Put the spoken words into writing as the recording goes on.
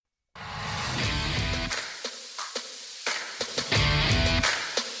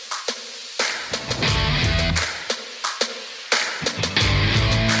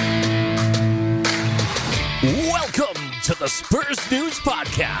the Spurs News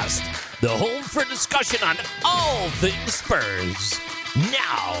Podcast, the home for discussion on all things Spurs.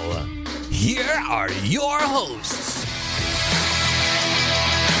 Now, here are your hosts.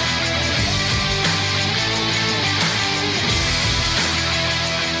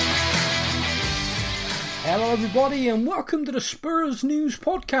 Hello everybody and welcome to the Spurs News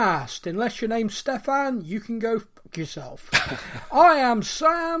Podcast. Unless your name's Stefan, you can go fuck yourself. I am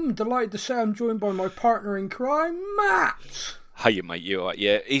Sam, delighted to say I'm joined by my partner in crime, Matt. Hey, mate, you alright?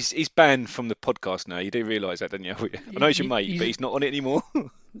 Yeah, he's banned from the podcast now. You do realise that, don't you? I know he's your mate, but he's not on it anymore.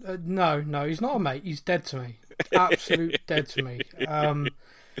 No, he's not a mate. He's dead to me. Absolute dead to me.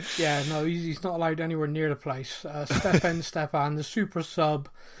 He's not allowed anywhere near the place. Stefan, the super sub.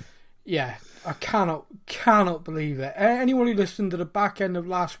 Yeah, I cannot believe it. Anyone who listened to the back end of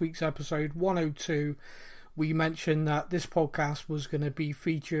last week's episode 102, we mentioned that this podcast was going to be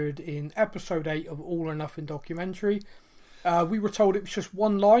featured in episode 8 of All or Nothing documentary. We were told it was just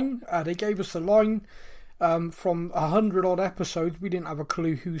one line. They gave us the line from 100 odd episodes. We didn't have a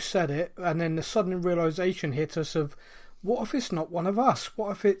clue who said it, and then the sudden realization hit us of, what if it's not one of us?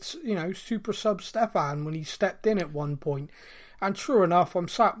 What if it's, super sub Stefan when he stepped in at one point? And true enough, I'm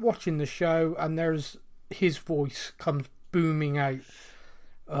sat watching the show and there's his voice comes booming out.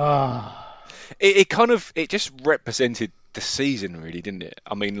 It just represented the season, really, didn't it?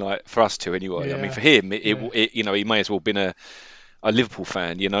 I mean, like, for us two anyway. Yeah. I mean, for him, he may as well have been a Liverpool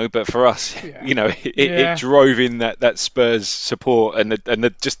fan, but for us, it drove in that Spurs support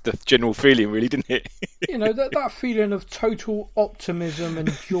and just the general feeling, really, didn't it? that feeling of total optimism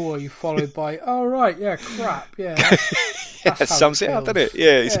and joy, followed by, oh right, yeah, crap, yeah. That's sums it up, doesn't it?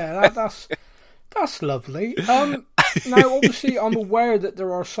 Yeah, that's lovely. Now, obviously, I'm aware that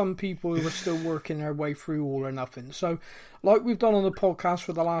there are some people who are still working their way through All or Nothing. So, like we've done on the podcast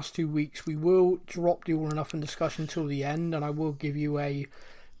for the last 2 weeks, we will drop the All or Nothing discussion till the end, and I will give you a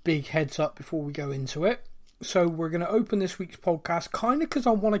big heads up before we go into it. So, we're going to open this week's podcast kind of because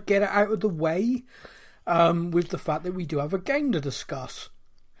I want to get it out of the way with the fact that we do have a game to discuss.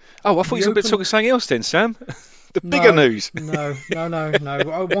 Oh, I thought you were going to talk something else then, Sam. The bigger news. No.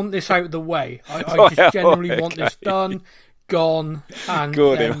 I want this out of the way. I just generally want this done, gone, and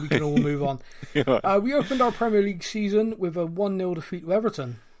then we can all move on. Right. We opened our Premier League season with a 1-0 defeat to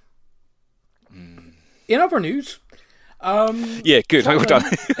Everton. In other news... good. Well done.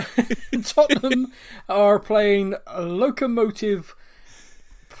 Tottenham are playing Lokomotiv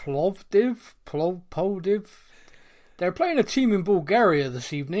Plovdiv. They're playing a team in Bulgaria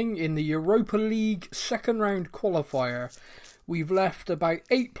this evening in the Europa League second round qualifier. We've left about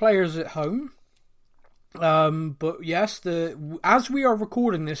 8 players at home. But yes, as we are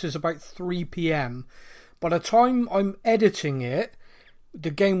recording this is about 3 p.m. By the time I'm editing it,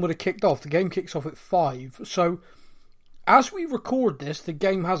 the game would have kicked off. The game kicks off at 5. So as we record this, the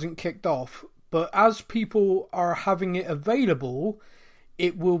game hasn't kicked off. But as people are having it available,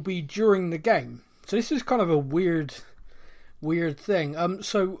 it will be during the game. So this is kind of a weird thing.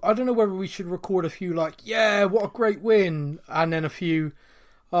 So I don't know whether we should record a few like, yeah, what a great win, and then a few,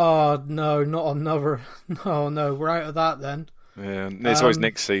 oh no, not another, no, we're out of that then. Yeah, there's always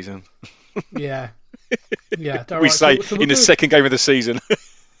next season. Yeah. We right. say so we'll in the second game of the season.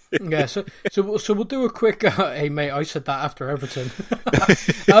 Yeah, so we'll do a quick. Hey mate, I said that after Everton.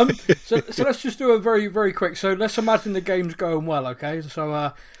 So let's just do a very, very quick. So let's imagine the game's going well. Okay,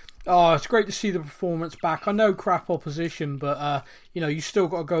 so it's great to see the performance back. I know crap opposition, but you still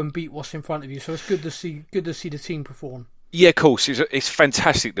got to go and beat what's in front of you. So it's good to see the team perform. Yeah, of course. It's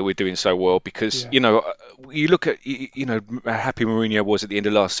fantastic that we're doing so well because you look at how happy Mourinho was at the end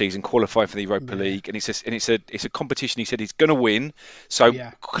of last season, qualified for the Europa League, and it's a competition. He said he's going to win. So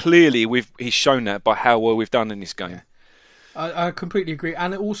clearly he's shown that by how well we've done in this game. Yeah. I completely agree,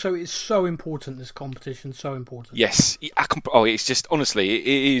 and also it's so important. This competition, so important. Yes, it's just honestly,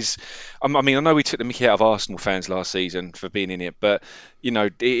 it is. I mean, I know we took the mickey out of Arsenal fans last season for being in it, but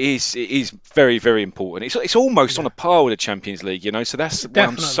it is very, very important. It's almost on a par with the Champions League, So that's why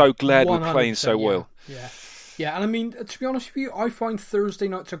I'm so glad we're playing so well. Yeah, and I mean, to be honest with you, I find Thursday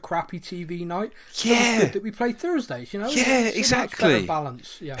nights a crappy TV night. So it's good that we play Thursdays, Yeah, it's exactly. A much better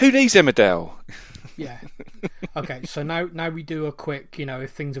balance. Yeah. Who needs Emmerdale? Yeah. Okay, so now we do a quick,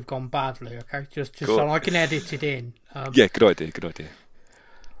 if things have gone badly, okay? Just so I can edit it in. Good idea.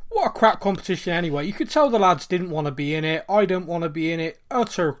 what a crap competition anyway. You could tell the lads didn't want to be in it. I didn't want to be in it.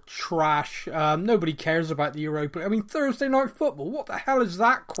 Utter trash. Nobody cares about the Europa. I mean, Thursday night football. What the hell is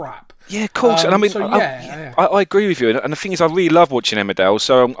that crap? Yeah, of course. And I mean, I agree with you. And the thing is, I really love watching Emmerdale.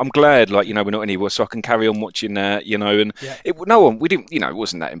 So I'm glad, like, we're not anywhere, so I can carry on watching that. And we didn't. It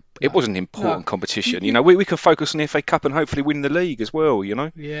wasn't that. It wasn't important competition. We could focus on the FA Cup and hopefully win the league as well.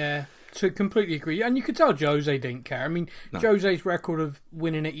 Yeah. So completely agree, and you could tell Jose didn't care. I mean, Jose's record of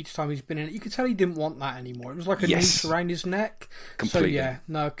winning it each time he's been in it, you could tell he didn't want that anymore. It was like a noose around his neck. Completely.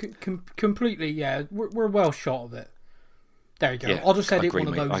 So completely. Yeah, we're well short of it. There you go. I'll just edit one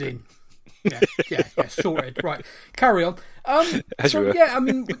of those in. Yeah, sorted. Right, carry on. I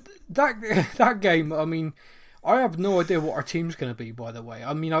mean, that game. I mean, I have no idea what our team's going to be. By the way,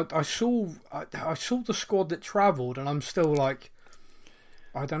 I mean, I saw the squad that travelled, and I'm still like,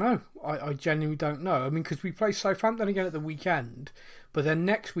 I don't know. I genuinely don't know. I mean, because we play Southampton again at the weekend, but then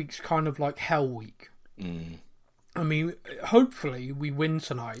next week's kind of like hell week. I mean, hopefully we win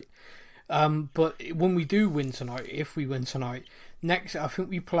tonight. But when we do win tonight, if we win tonight, next I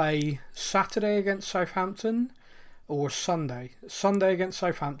think we play Saturday against Southampton or Sunday. Sunday against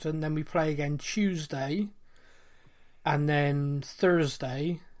Southampton, then we play again Tuesday, and then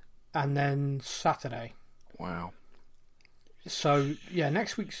Thursday, and then Saturday. Wow. So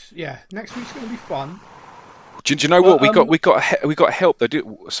next week's going to be fun. Do you know what we got help? We got help. I'm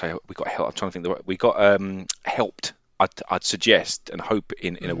trying to think. We got helped. I'd suggest and hope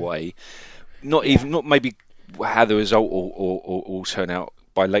in a way. Not maybe how the result will turn out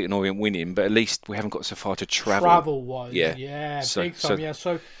by Leyton Orient winning, but at least we haven't got so far to travel. Travel-wise, big time.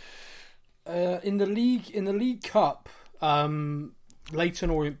 So in the League Cup, Leyton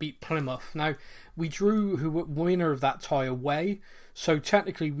Orient beat Plymouth. Now, we drew the winner of that tie away, so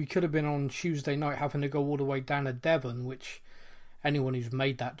technically we could have been on Tuesday night having to go all the way down to Devon, which anyone who's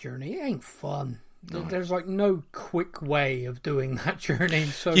made that journey, it ain't fun. No. There's like no quick way of doing that journey.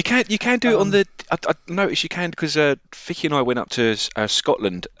 So you can do it on the. I noticed you can, because Vicky and I went up to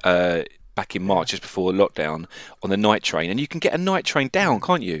Scotland back in March, just before lockdown, on the night train, and you can get a night train down,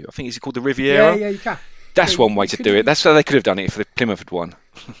 can't you? I think it's called the Riviera. Yeah, you can. That's one way to do it. That's how they could have done it if the Plymouth had won.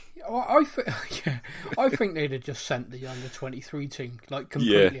 I think they'd have just sent the under-23 team, like,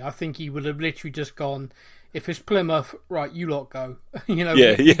 completely. Yeah. I think he would have literally just gone, if it's Plymouth, right, you lot go. We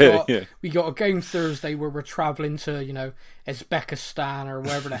got a game Thursday where we're travelling to, Uzbekistan or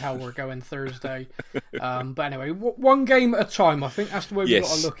wherever the hell we're going Thursday. But anyway, one game at a time. I think that's the way we've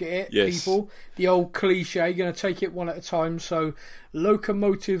got to look at it, people. The old cliche, going to take it one at a time. So,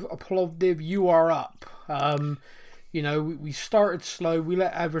 Lokomotiv Plovdiv, you are up. We started slow. We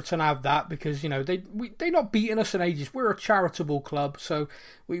let Everton have that because they're not beating us in ages. We're a charitable club, so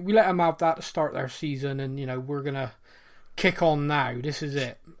we let them have that to start their season, and we're gonna kick on now. This is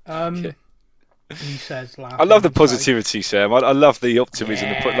it. He says, laughing. I love the positivity, Sam. I love the optimism.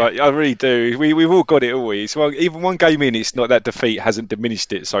 Yeah. I really do. We've all got it, always. Well, even one game in, it's not that defeat hasn't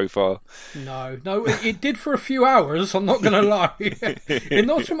diminished it so far. No, it did for a few hours. I'm not gonna lie. And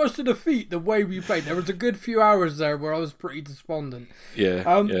not so much the defeat, the way we played. There was a good few hours there where I was pretty despondent. Yeah.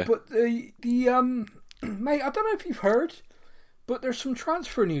 But the mate, I don't know if you've heard, but there's some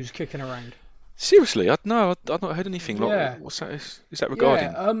transfer news kicking around. Seriously, I've not heard anything. What's that? Is that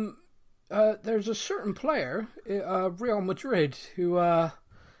regarding? Yeah. There's a certain player, Real Madrid, who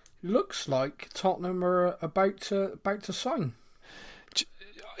looks like Tottenham are about to sign.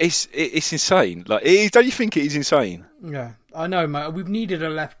 It's insane. Don't you think it is insane? Yeah, I know, mate. We've needed a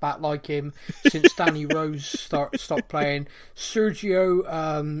left back like him since Danny Rose stopped playing. Sergio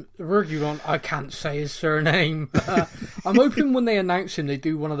Reguilon, I can't say his surname. I'm hoping when they announce him, they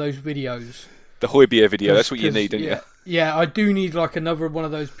do one of those videos. The Højbjerg video. That's what you need, don't you? Yeah, I do need another one of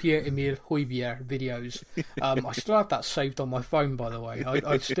those Pierre-Emile Højbjerg videos. I still have that saved on my phone, by the way.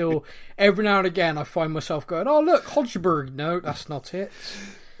 I still, every now and again, I find myself going, oh, look, Hodgeberg. No, that's not it.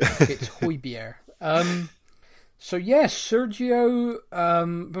 It's Højbjerg. So, yes, Sergio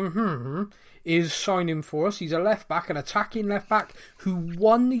is signing for us. He's a left-back, an attacking left-back, who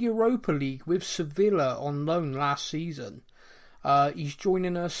won the Europa League with Sevilla on loan last season. He's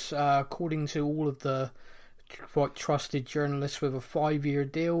joining us, according to all of the quite trusted journalists, with a 5-year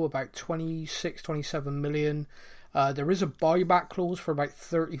deal, about 27 million. There is a buyback clause for about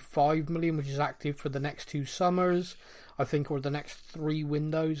 35 million, which is active for the next 2 summers, I think, or the next 3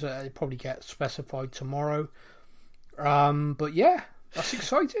 windows. It probably get specified tomorrow. But yeah, that's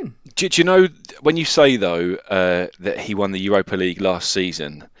exciting. Do you know, when you say, though, that he won the Europa League last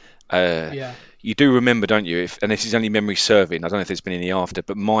season, you do remember, don't you? And this is only memory serving. I don't know if there's been any after,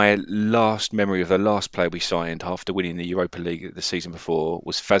 but my last memory of the last player we signed after winning the Europa League the season before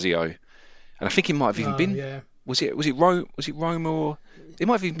was Fazio, and I think he might have even been. Yeah. Was it Rome? Was it Rome or it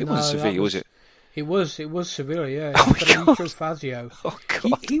might have even been Sevilla? Was it? It was Sevilla, yeah. Oh, Federico Fazio. Oh,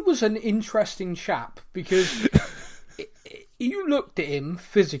 God. He was an interesting chap because you looked at him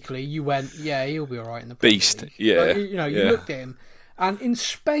physically, you went, yeah, he'll be all right in the Premier Beast, League. yeah. Like, you looked at him, and in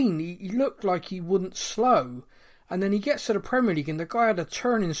Spain, he looked like he wouldn't slow. And then he gets to the Premier League, and the guy had a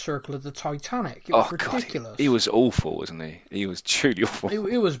turning circle of the Titanic. It was ridiculous. God, he was awful, wasn't he? He was truly awful.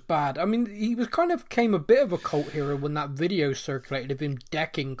 It was bad. I mean, he was became a bit of a cult hero when that video circulated of him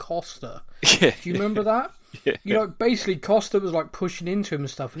decking Costa. Yeah. Do you remember that? Yeah. Basically Costa was like pushing into him and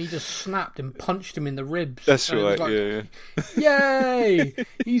stuff, and he just snapped and punched him in the ribs. That's and right. Like, yay!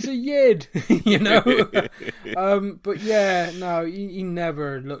 He's a yid, But yeah, no, he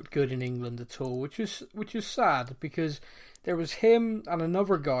never looked good in England at all, which is sad because there was him and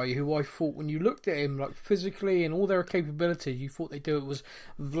another guy who I thought, when you looked at him like physically and all their capabilities, you thought they'd do it, was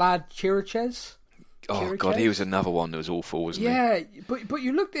Vlad Chiriches. Oh God, he was another one that was awful, wasn't he? Yeah, but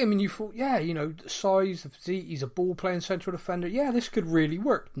you looked at him and you thought, yeah, the size, the physique, he's a ball-playing central defender. Yeah, this could really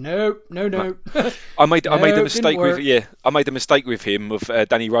work. No. I made the mistake I made the mistake with him of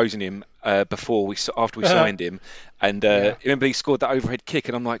Danny Rose and him after we signed him, and remember he scored that overhead kick,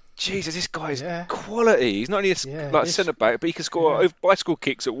 and I'm like, Jesus, this guy's quality. He's not only a centre back, but he can score bicycle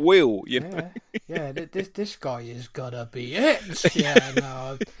kicks at will. This guy is gonna be it. Yeah,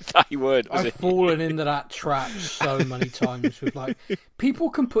 no, I've fallen into that trap so many times with like people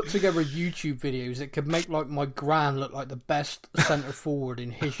can put together YouTube videos that could make like my gran look like the best centre forward in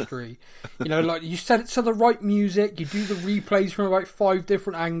history. Like you set it to the right music, you do the replays from about 5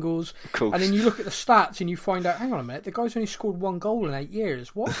 different angles, and then you look at the stats and you find out, hang on a minute, the guy's only scored 1 goal in 8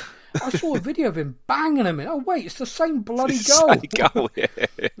 years. What? I saw a video of him banging him in. Oh wait, it's the same bloody goal.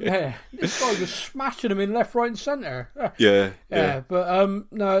 Yeah, this guy was smashing him in left, right, and centre. Yeah. But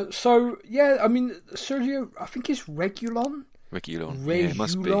no. So yeah, I mean, Sergio, I think it's Reguilon. Yeah, it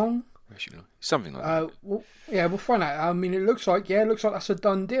must be. Something like that. We'll find out. I mean, it looks like that's a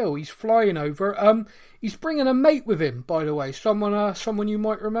done deal. He's flying over. He's bringing a mate with him, by the way. Someone you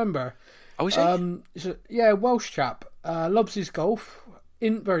might remember. Oh, is he? Welsh chap. Loves his golf.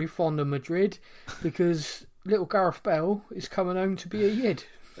 Isn't very fond of Madrid because little Gareth Bale is coming home to be a yid.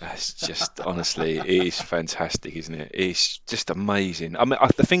 That's just, honestly, it is fantastic, isn't it? It's just amazing. I mean,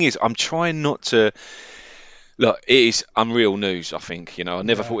 the thing is, I'm trying not to. Look, it is unreal news. I think I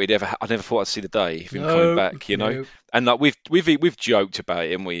never thought I never thought I'd see the day of him coming back. And like we've joked about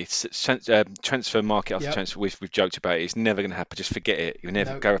it, and transfer market after transfer, we've joked about it. It's never going to happen. Just forget it.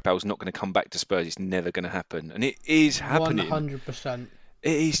 Gareth Bale's not going to come back to Spurs. It's never going to happen, and it is happening. 100%.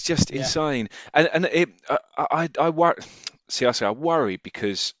 It is just insane, and I worry. See, I worry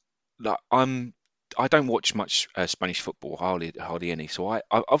because like I don't watch much Spanish football, hardly any. So I've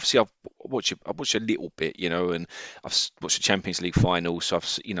watched a little bit, and I've watched the Champions League finals. So I've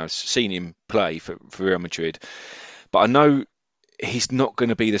seen him play for Real Madrid, but I know he's not going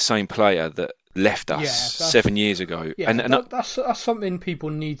to be the same player that left us 7 years ago. Yeah, and that's something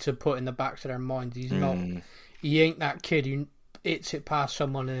people need to put in the backs of their minds. He's not. He ain't that kid who hits it past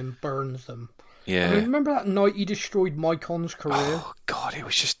someone and then burns them. Yeah. I mean, remember that night he destroyed Mykon's career? Oh God, it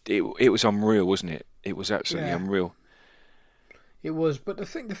was just it was unreal, wasn't it? It was absolutely unreal. It was, but the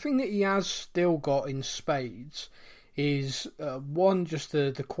thing that he has still got in spades is one, just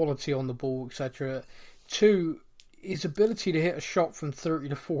the quality on the ball, etc. 2, his ability to hit a shot from 30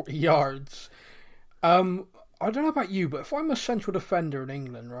 to 40 yards. I don't know about you, but if I'm a central defender in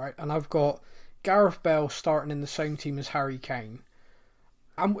England, right, and I've got Gareth Bale starting in the same team as Harry Kane.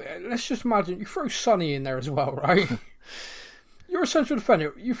 And let's just imagine you throw Sonny in there as well, right? You're a central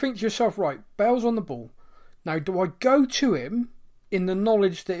defender. You think to yourself, right, Bale's on the ball. Now, do I go to him in the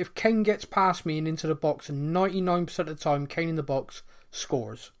knowledge that if Kane gets past me and into the box, and 99% of the time Kane in the box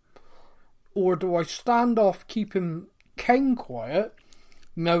scores? Or do I stand off, keeping Kane quiet,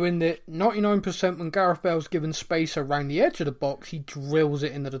 knowing that 99% when Gareth Bale's given space around the edge of the box, he drills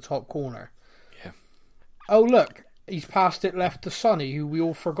it into the top corner? Yeah. Oh, look. He's passed it left to Sonny, who we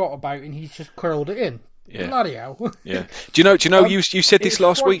all forgot about, and he's just curled it in. Yeah. Bloody hell. Yeah. Do you know? You said this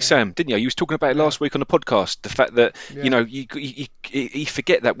last week, Sam, didn't you? You was talking about it last week on the podcast. The fact that you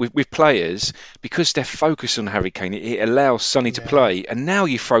forget that with players, because they're focused on Harry Kane, it allows Sonny to play, and now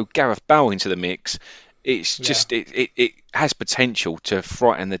you throw Gareth Bale into the mix. It's just it has potential to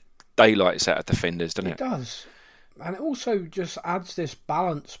frighten the daylights out of defenders, doesn't it? It does. And it also just adds this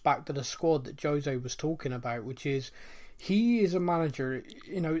balance back to the squad that Jose was talking about, which is he is a manager.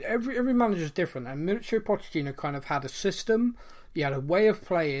 Every manager is different, and Mauricio Pochettino kind of had a system. He had a way of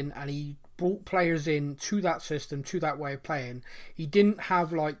playing, and he brought players in to that system, to that way of playing. He didn't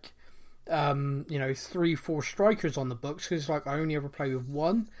have 3-4 strikers on the books, because I only ever play with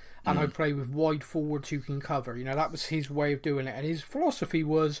one, and I play with wide forwards who can cover. That was his way of doing it, and his philosophy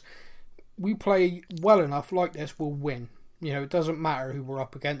was, we play well enough like this, we'll win. It doesn't matter who we're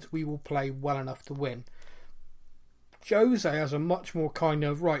up against, we will play well enough to win. Jose has a much more kind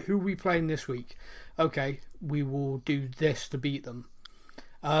of, right, who are we playing this week? Okay, we will do this to beat them.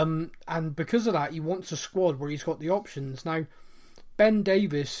 And because of that, he wants a squad where he's got the options. Now, Ben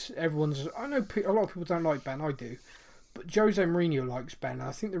Davies, I know a lot of people don't like Ben, I do. But Jose Mourinho likes Ben. And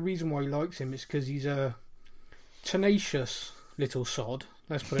I think the reason why he likes him is because he's a tenacious little sod,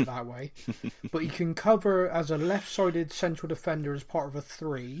 let's put it that way. But he can cover as a left-sided central defender as part of a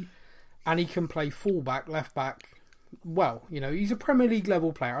 3. And he can play full-back, left-back. Well, he's a Premier League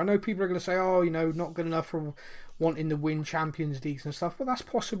level player. I know people are going to say, not good enough for wanting to win Champions Leagues and stuff. Well, that's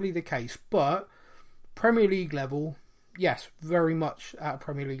possibly the case. But Premier League level, yes, very much at a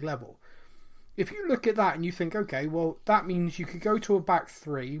Premier League level. If you look at that and you think, okay, well, that means you could go to a back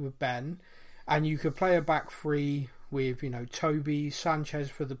 3 with Ben, and you could play a back 3 with, Toby, Sanchez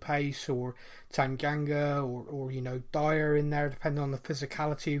for the pace, or Tanganga, or Dyer in there, depending on the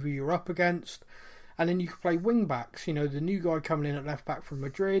physicality of who you're up against. And then you could play wing backs. The new guy coming in at left back from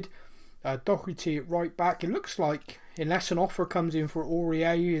Madrid, Doherty at right back. It looks like, unless an offer comes in for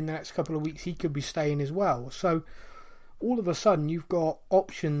Aurier in the next couple of weeks, he could be staying as well. So all of a sudden, you've got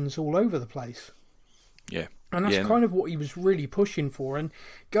options all over the place. Yeah. And that's kind of what he was really pushing for. And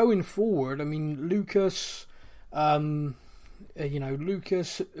going forward, Lucas, Bergwijn,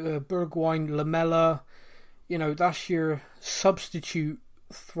 Lamela, that's your substitute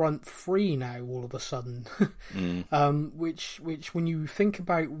front 3 now all of a sudden. Which when you think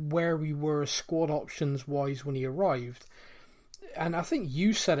about where we were squad options wise when he arrived, and I think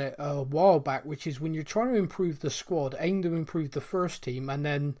you said it a while back, which is when you're trying to improve the squad, aim to improve the first team, and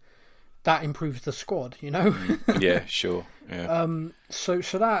then that improves the squad, Yeah, sure. Yeah. So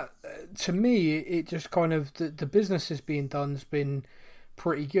that, to me, it just kind of, the business is being done has been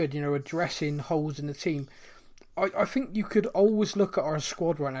pretty good, addressing holes in the team. I think you could always look at our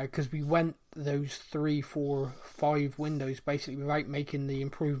squad right now, because we went those 3, 4, 5 windows basically without making the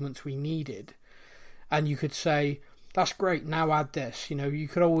improvements we needed. And you could say, that's great, now add this. You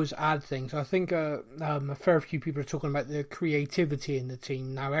could always add things. I think a fair few people are talking about the creativity in the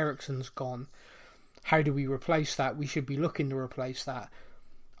team. Now Eriksen's gone. How do we replace that? We should be looking to replace that.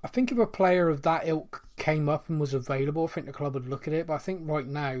 I think if a player of that ilk came up and was available, I think the club would look at it. But I think right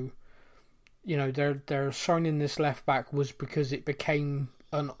now, their signing this left back was because it became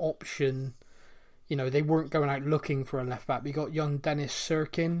an option. They weren't going out looking for a left back. We got young Dennis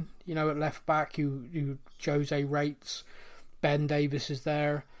Sirkin, at left back, who Jose rates. Ben Davies is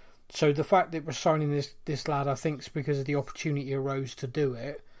there. So the fact that we're signing this lad, I think, is because the opportunity arose to do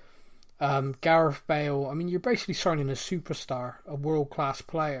it. Gareth Bale, you're basically signing a superstar, a world-class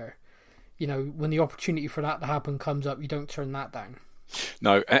player. When the opportunity for that to happen comes up, you don't turn that down.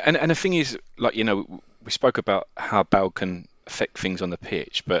 No, and the thing is, we spoke about how Bale can affect things on the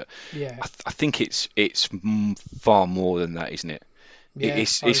pitch, but yeah. I think it's far more than that, isn't it? Yeah,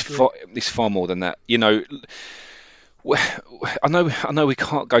 it's far more than that. I know we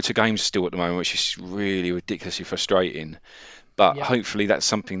can't go to games still at the moment, which is really ridiculously frustrating. But hopefully that's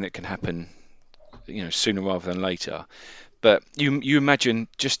something that can happen, sooner rather than later. But you imagine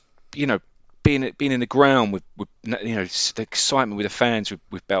just being in the ground with the excitement with the fans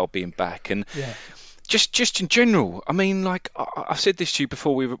with Bale being back, and just in general. I've said this to you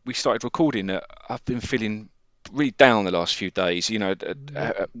before we started recording, that I've been feeling really down the last few days. I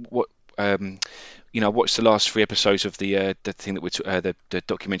watched the last 3 episodes of the thing that the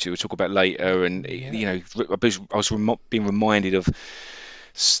documentary we'll talk about later, and I was being reminded of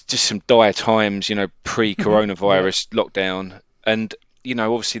just some dire times, pre-coronavirus lockdown, and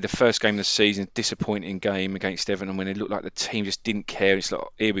obviously the first game of the season, disappointing game against Everton, when it looked like the team just didn't care. It's like,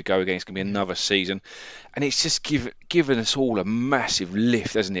 here we go again, it's going to be another season, and it's just given us all a massive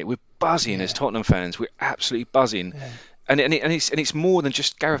lift, hasn't it? We're buzzing as Tottenham fans. We're absolutely buzzing. Yeah. And it's more than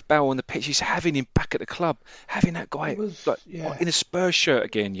just Gareth Bale on the pitch. It's having him back at the club, having that guy in a Spurs shirt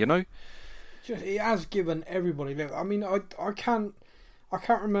again. It has given everybody. Look, I can't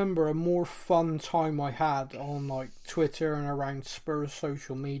remember a more fun time I had on Twitter and around Spurs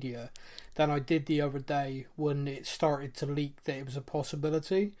social media than I did the other day when it started to leak that it was a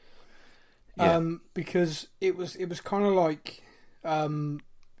possibility. Yeah. Because it was kind of I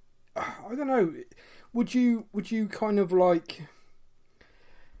don't know. would you kind of like?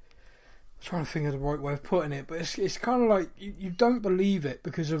 I'm trying to think of the right way of putting it, but it's kind of like you don't believe it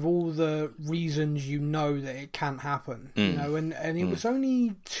because of all the reasons you know that it can't happen. You know, and it was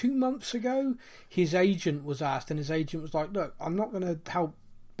only 2 months ago his agent was asked, and his agent was like, "Look, I'm not going to help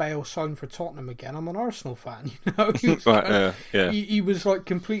Bale sign for Tottenham again. I'm an Arsenal fan." You know, he was like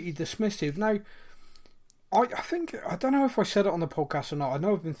completely dismissive. Now, I think I don't know if I said it on the podcast or not. I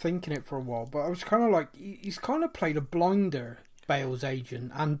know I've been thinking it for a while, but I was kind of like he's kind of played a blinder, Bale's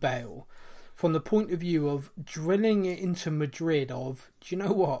agent and Bale, from the point of view of drilling it into Madrid of, do you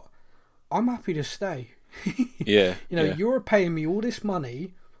know what? I'm happy to stay. Yeah. You're paying me all this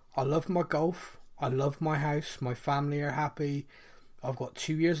money. I love my golf. I love my house. My family are happy. I've got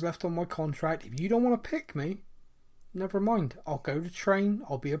 2 years left on my contract. If you don't want to pick me, never mind. I'll go to train.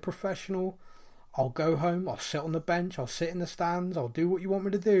 I'll be a professional. I'll go home. I'll sit on the bench. I'll sit in the stands. I'll do what you want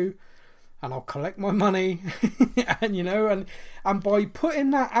me to do. And I'll collect my money. and by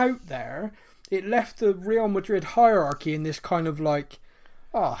putting that out there, it left the Real Madrid hierarchy in this kind of like,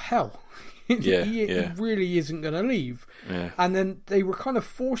 oh, hell. He really isn't going to leave. Yeah. And then they were kind of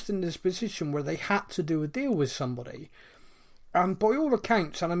forced in this position where they had to do a deal with somebody. And by all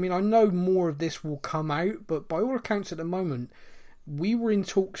accounts, and I mean, I know more of this will come out, but by all accounts at the moment, we were in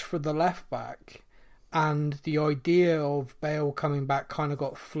talks for the left back, and the idea of Bale coming back kind of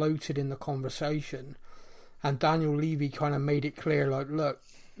got floated in the conversation. And Daniel Levy kind of made it clear, like, look,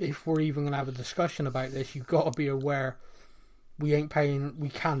 if we're even going to have a discussion about this, you've got to be aware we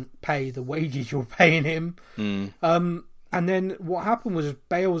can't pay the wages you're paying him. And then what happened was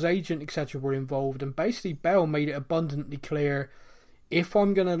Bale's agent, etc., were involved, and basically Bale made it abundantly clear, if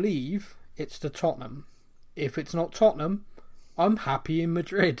I'm going to leave, it's to Tottenham. If it's not Tottenham, I'm happy in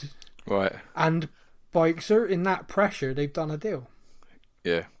Madrid. Right. And by exerting that pressure, they've done a deal.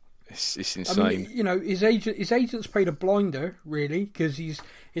 Yeah. It's insane. I mean, his agent's paid a blinder, really, because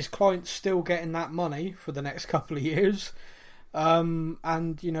his client's still getting that money for the next couple of years. And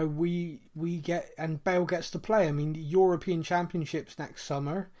we get, and Bale gets to play. I mean, European Championships next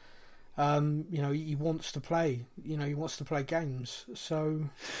summer. He wants to play. He wants to play games. So,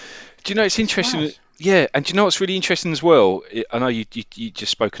 do you know it's interesting? Yeah, and do you know what's really interesting as well? I know you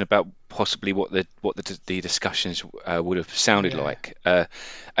just spoken about possibly what the discussions would have sounded like. And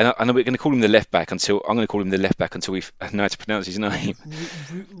I know we're going to call him the left back until we know how to pronounce his name.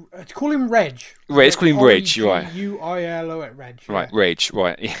 Call him Reg. Let's call him Reg, right? Uilo at Reg. Right, Reg,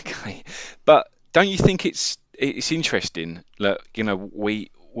 right. Okay. But don't you think it's interesting? Look,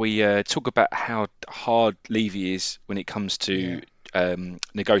 we talk about how hard Levy is when it comes to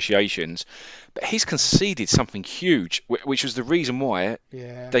negotiations, but he's conceded something huge, which was the reason why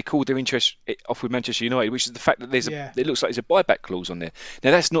they called their interest off with Manchester United, which is the fact that it looks like there's a buyback clause on there.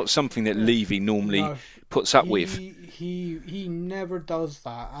 Now that's not something that Levy normally puts up with. He never does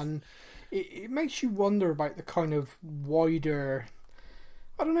that, and it makes you wonder about the kind of wider.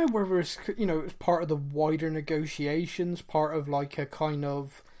 I don't know whether it's it's part of the wider negotiations, part of like a kind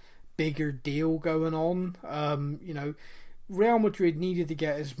of bigger deal going on. Real Madrid needed to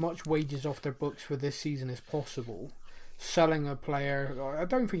get as much wages off their books for this season as possible. Selling a player, I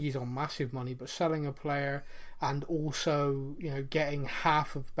don't think he's on massive money, but selling a player and also getting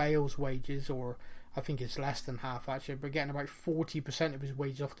half of Bale's wages, or I think it's less than half actually, but getting about 40% of his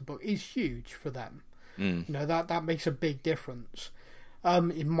wages off the book is huge for them. That makes a big difference.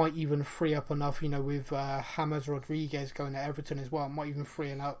 It might even free up enough, with James Rodriguez going to Everton as well. It might even free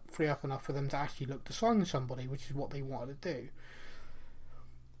up enough for them to actually look to sign somebody, which is what they wanted to do.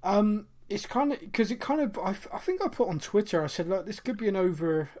 It's kind of because I think I put on Twitter. I said, look, this could be an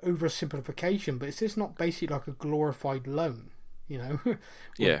oversimplification, but it's just not basically like a glorified loan.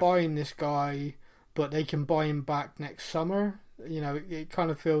 We're buying this guy, but they can buy him back next summer. It kind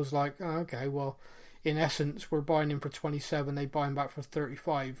of feels like, okay, well. In essence, we're buying him for 27. They buy him back for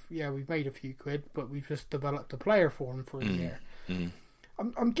 35. Yeah, we've made a few quid, but we've just developed a player for him for a year.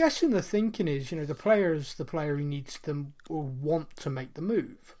 I'm guessing the thinking is, the player's the player who needs them or want to make the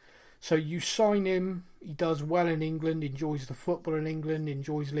move. So you sign him. He does well in England. Enjoys the football in England.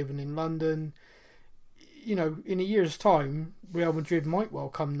 Enjoys living in London. In a year's time, Real Madrid might well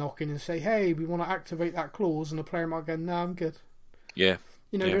come knocking and say, "Hey, we want to activate that clause," and the player might go, "No, I'm good." Yeah.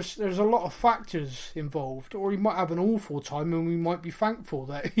 There's a lot of factors involved, or he might have an awful time, and we might be thankful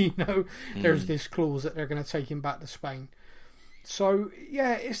that there's this clause that they're going to take him back to Spain. So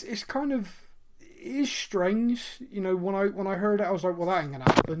yeah, it's kind of is strange. When I heard it, I was like, well, that ain't going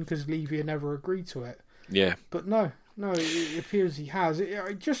to happen because Levy had never agreed to it. Yeah, but no, it appears he has.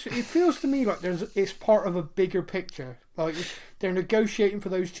 It feels to me like it's part of a bigger picture. Like they're negotiating for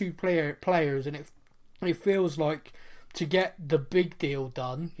those two players, and it feels like to get the big deal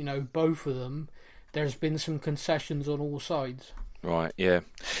done, both of them, there's been some concessions on all sides. Right, yeah.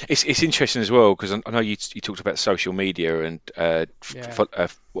 It's interesting as well, because I know you talked about social media and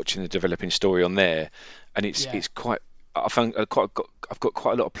watching the developing story on there, and it's quite. I've got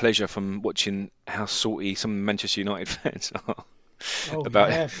quite a lot of pleasure from watching how salty some Manchester United fans are.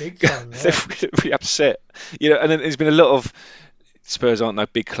 Big time. They're really upset, And then there's been a lot of Spurs aren't no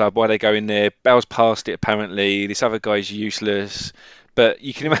big club. Why they go in there? Bale's past it apparently. This other guy's useless. But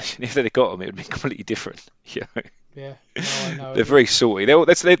you can imagine if they'd have got him, it would be completely different. Yeah, I know. They're very salty.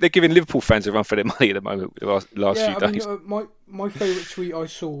 They're giving Liverpool fans a run for their money at the moment. The last few days. My favourite tweet I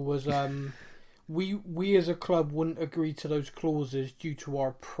saw was we as a club wouldn't agree to those clauses due to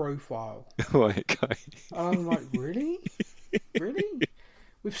our profile. Right, okay. And I'm like, really?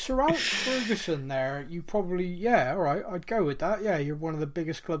 With Sir Alex Ferguson there, you probably, all right, I'd go with that. Yeah, you're one of the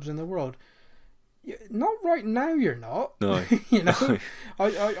biggest clubs in the world. Not right now, you're not. No.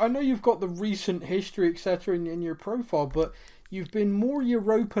 I know you've got the recent history, etc., in your profile, but you've been more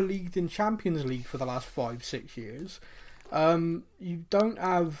Europa League than Champions League for the last 5-6 years. You don't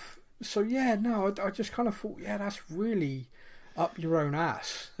have... So, I just kind of thought, that's really up your own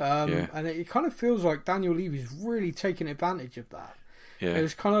ass. And it kind of feels like Daniel Levy's really taking advantage of that. Yeah. It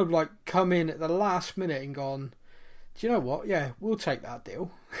was kind of like come in at the last minute and gone, do you know what? Yeah, we'll take that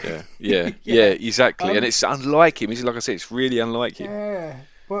deal. Yeah, exactly. And it's unlike him. Like I said, it's really unlike him. Yeah,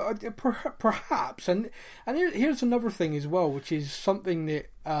 but perhaps. And here's another thing as well, which is something that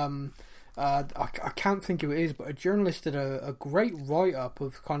I can't think who it is, but a journalist did a great write-up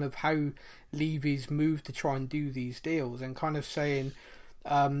of kind of how Levy's moved to try and do these deals, and kind of saying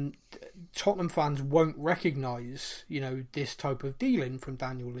Tottenham fans won't recognise, this type of dealing from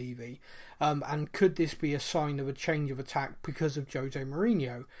Daniel Levy, and could this be a sign of a change of attack because of Jose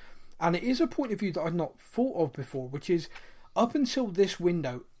Mourinho? And it is a point of view that I'd not thought of before, which is up until this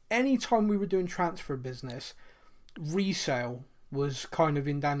window, any time we were doing transfer business, resale was kind of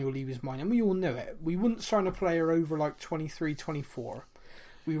in Daniel Levy's mind, and we all knew it. We wouldn't sign a player over like 23, 24.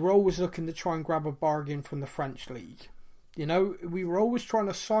 We were always looking to try and grab a bargain from the French league. We were always trying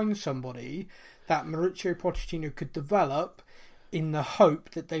to sign somebody that Mauricio Pochettino could develop in the hope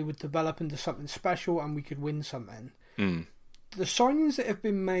that they would develop into something special and we could win something. The signings that have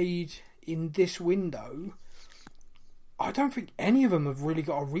been made in this window, I don't think any of them have really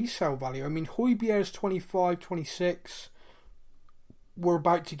got a resale value. I mean, Højbjerg's 25, 26. We're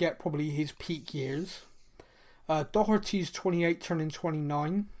about to get probably his peak years. Doherty's 28, turning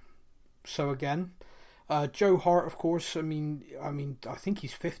 29. So again... Joe Hart, of course. I mean, I think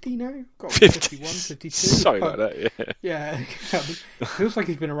he's 50 now. Got 51, 52. Sorry about that. Yeah, it feels like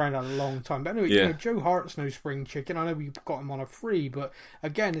he's been around a long time. But anyway, Joe Hart's no spring chicken. I know we got him on a free, but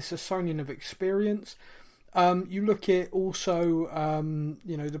again, it's a signing of experience. You look at also,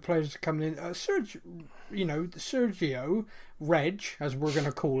 the players coming in. Sergio Reg, as we're going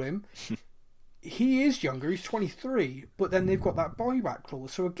to call him. He is younger. He's 23, but then they've got that buyback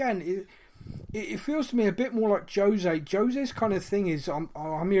clause. So again, it feels to me a bit more like Jose. Jose's kind of thing is,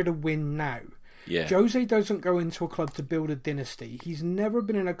 I'm here to win now. Yeah. Jose doesn't go into a club to build a dynasty. He's never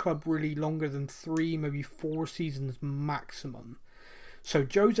been in a club really longer than 3, maybe 4 seasons maximum. So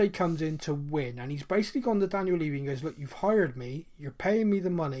Jose comes in to win, and he's basically gone to Daniel Levy and goes, look, you've hired me, you're paying me the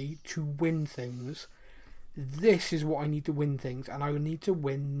money to win things. This is what I need to win things, and I need to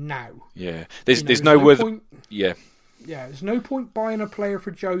win now. Yeah. There's no point. Yeah. Yeah, there's no point buying a player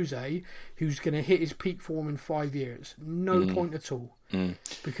for Jose who's going to hit his peak form in 5 years. No point at all.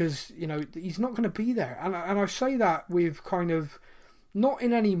 Because, he's not going to be there. And I say that with kind of, not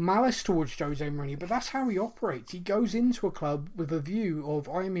in any malice towards Jose Mourinho, but that's how he operates. He goes into a club with a view of,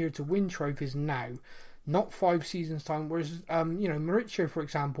 I am here to win trophies now, not 5 seasons' time. Whereas, Mauricio, for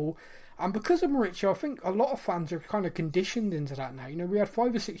example... And because of Mauricio, I think a lot of fans are kind of conditioned into that now. We had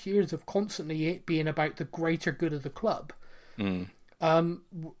 5 or 6 years of constantly it being about the greater good of the club. The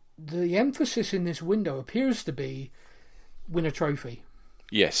emphasis in this window appears to be win a trophy.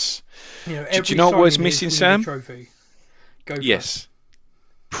 Yes. Do you know what was missing, Sam? Trophy. Go for it.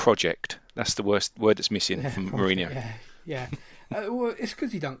 Project. That's the worst word that's missing from Mourinho. Yeah. Well, it's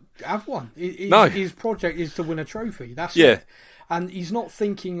because he don't have one. No. His project is to win a trophy. That's it. And he's not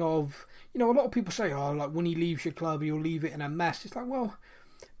thinking of... a lot of people say, when he leaves your club, he'll leave it in a mess. It's like, well,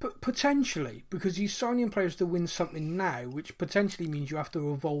 but potentially, because he's signing players to win something now, which potentially means you have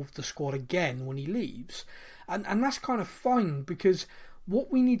to evolve the squad again when he leaves. And that's kind of fine, because what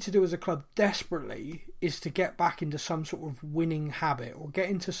we need to do as a club desperately is to get back into some sort of winning habit, or get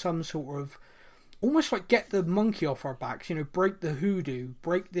into some sort of... almost like get the monkey off our backs, break the hoodoo,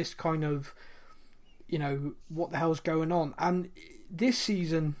 break this kind of... what the hell's going on. And this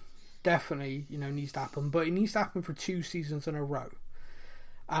season definitely, needs to happen, but it needs to happen for 2 seasons in a row.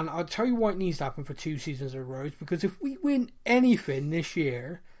 And I'll tell you why it needs to happen for 2 seasons in a row, is because if we win anything this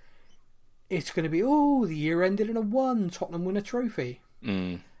year, it's going to be, the year ended in a 1, Tottenham win a trophy.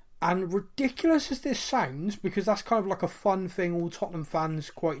 And ridiculous as this sounds, because that's kind of like a fun thing all Tottenham fans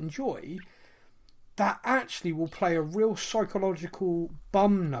quite enjoy, that actually will play a real psychological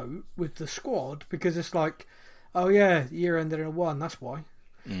bum note with the squad, because it's like, oh yeah, the year ended in a 1, that's why.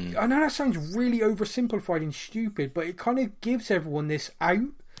 I know that sounds really oversimplified and stupid, but it kind of gives everyone this out.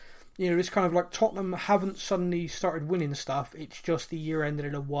 It's kind of like Tottenham haven't suddenly started winning stuff. It's just the year ended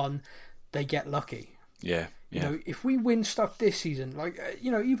in a 1. They get lucky. Yeah. If we win stuff this season,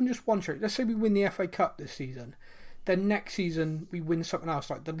 even just one trophy. Let's say we win the FA Cup this season. Then next season we win something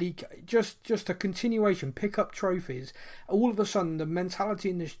else, like the league. Just a continuation. Pick up trophies. All of a sudden, the mentality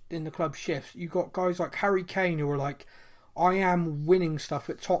in the club shifts. You got guys like Harry Kane who are like, I am winning stuff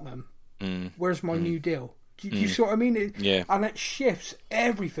at Tottenham. Where's my new deal? Do you see what I mean? And it shifts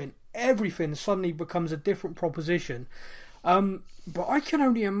everything. Everything suddenly becomes a different proposition. But I can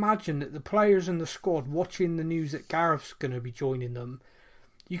only imagine that the players in the squad watching the news that Gareth's going to be joining them,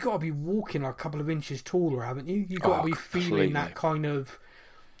 you've got to be walking like a couple of inches taller, haven't you? You've got to be feeling that kind of,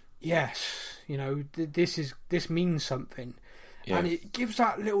 yes, this means something. Yeah. And it gives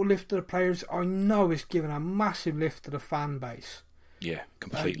that little lift to the players. I know it's given a massive lift to the fan base. Yeah,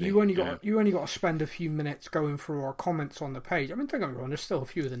 completely. You only got to spend a few minutes going through our comments on the page. I mean, don't get me wrong, there's still a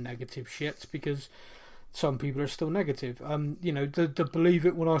few of the negative shits, because some people are still negative. The believe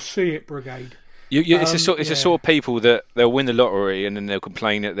it when I see it brigade. It's the sort of people that they'll win the lottery and then they'll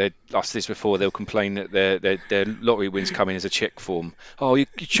complain that they'll complain that their lottery wins come in as a cheque form. Oh, you're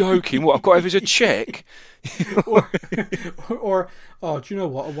joking! What I've got over as a cheque. or do you know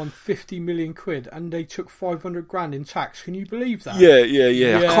what? I won 50 million quid and they took 500 grand in tax. Can you believe that?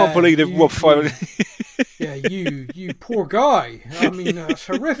 Yeah. I can't believe they've robbed 500. Yeah, you poor guy. I mean, that's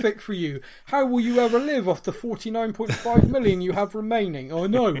horrific for you. How will you ever live off the 49.5 million you have remaining? I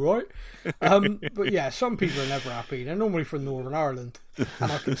know, right? But yeah, some people are never happy. They're normally from Northern Ireland,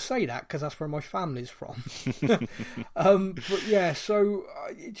 and I can say that because that's where my family's from. But yeah, so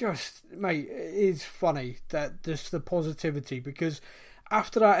mate, it is funny that just the positivity, because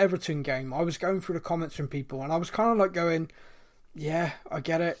after that Everton game, I was going through the comments from people, and I was kind of like going, yeah, I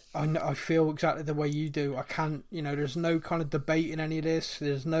get it. I feel exactly the way you do. I can't, there's no kind of debate in any of this.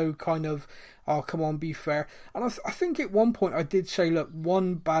 There's no kind of, oh, come on, be fair. And I think at one point I did say, look,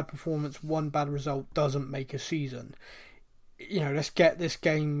 one bad performance, one bad result doesn't make a season. Let's put this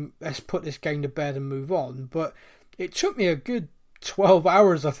game to bed and move on. But it took me a good 12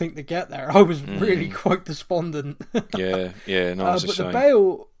 hours, I think, to get there. I was really quite despondent. No, it's a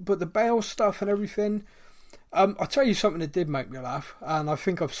shame. The Bale stuff and everything. I'll tell you something that did make me laugh, and I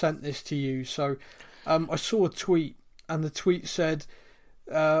think I've sent this to you. So I saw a tweet, and the tweet said,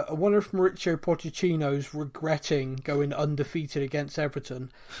 I wonder if Mauricio Pochettino's regretting going undefeated against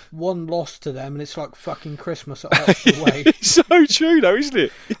Everton. 1 loss to them, and it's like fucking Christmas at Oxford Way. It's so true, though, isn't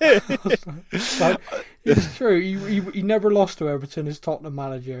it? Yeah. It's true. He never lost to Everton as Tottenham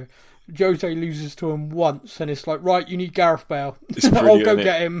manager. Jose loses to him once, and it's like, right, you need Gareth Bale. I'll go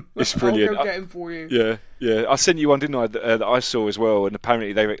get him. It's brilliant. I'll go get him for you. Yeah. I sent you one, didn't I? That I saw as well, and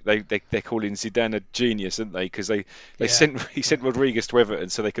apparently they're calling Zidane a genius, aren't they? Because he sent Rodriguez to Everton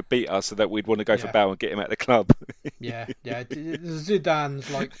so they could beat us, so that we'd want to go for Bale and get him at the club. Yeah.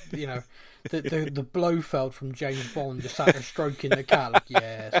 Zidane's like, the Blofeld from James Bond, just sat there stroking the cat, like,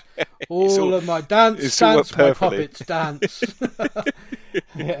 yes, all of my dance, my puppets dance.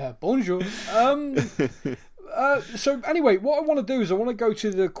 Yeah, bonjour. So anyway, what I want to do is I want to go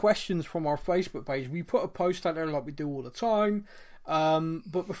to the questions from our Facebook page. We put a post out there like we do all the time.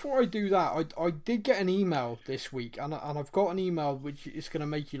 But before I do that, I did get an email this week, and I've got an email which is going to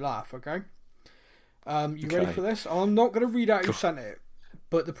make you laugh, okay? You ready for this? I'm not going to read out who sent it,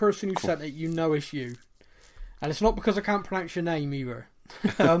 but the person who sent it, it's you. And it's not because I can't pronounce your name either.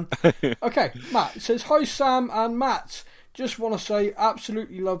 Okay, Matt. It says, hi Sam and Matt. Just want to say,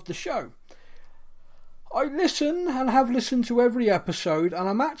 absolutely love the show. I listen and have listened to every episode, and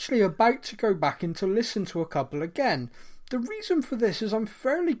I'm actually about to go back and to listen to a couple again. The reason for this is I'm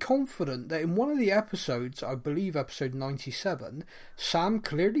fairly confident that in one of the episodes, I believe episode 97, Sam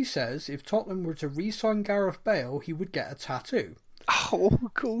clearly says if Tottenham were to re-sign Gareth Bale, he would get a tattoo. Oh,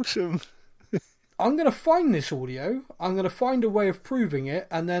 awesome. I'm going to find this audio, I'm going to find a way of proving it,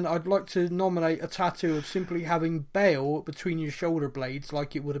 and then I'd like to nominate a tattoo of simply having Bale between your shoulder blades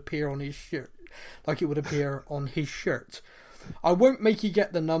like it would appear on his shirt. I won't make you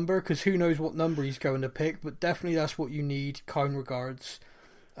get the number because who knows what number he's going to pick, but definitely that's what you need. Kind regards.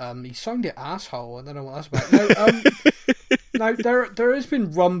 He signed it asshole. I don't know what that's about. Now there has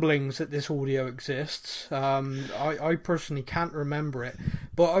been rumblings that this audio exists. I personally can't remember it,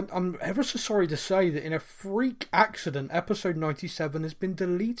 but I'm ever so sorry to say that in a freak accident, episode 97 has been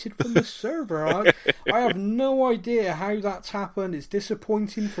deleted from the server. I have no idea how that's happened. It's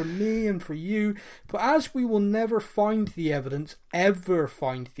disappointing for me and for you, but as we will never find the evidence, ever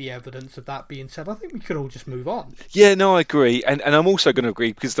find the evidence of that being said, I think we could all just move on. Yeah, no, I agree, and I'm also going to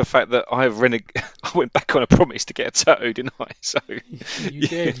agree because the fact that I went back on a promise to get a tattoo, didn't I? So you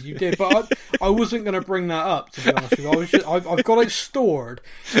did, but I wasn't going to bring that up, to be honest with you. I've got it stored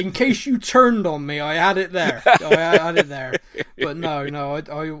in case you turned on me. I had it there. But no,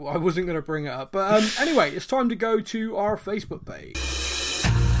 I wasn't going to bring it up. But anyway, it's time to go to our Facebook page.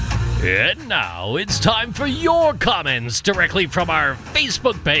 And now it's time for your comments directly from our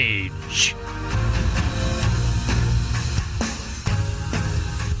Facebook page.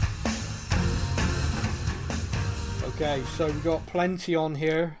 Okay, so we've got plenty on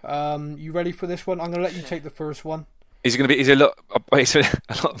here. You ready for this one? I'm going to let you take the first one. Is it going to be? Is a lot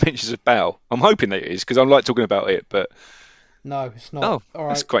of mentions of Bale? I'm hoping that it is because I like talking about it, but no, it's not. Oh, all right.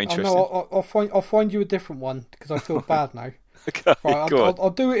 That's quite interesting. I'll find you a different one because I feel bad now. Okay, right,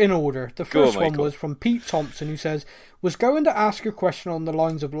 I'll do it in order. The first one was from Pete Thompson, who says, was going to ask a question on the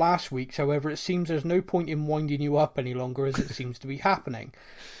lines of last week's, however, it seems there's no point in winding you up any longer as it seems to be happening.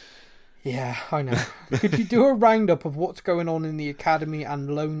 Yeah, I know. Could you do a roundup of what's going on in the academy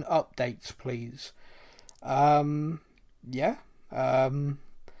and loan updates, please? Yeah.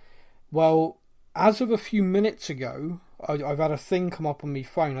 Well, as of a few minutes ago, I've had a thing come up on my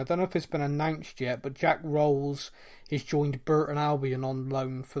phone. I don't know if it's been announced yet, but Jack Rolls has joined Burton Albion on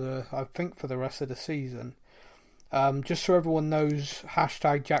loan for the rest of the season. Just so everyone knows,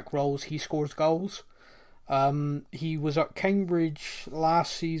 hashtag Jack Rolls, he scores goals. He was at Cambridge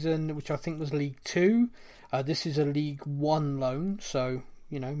last season, which I think was League 2. This is a League 1 loan, so,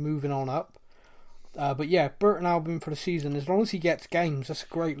 moving on up. But yeah, Burton Albion for the season. As long as he gets games, that's a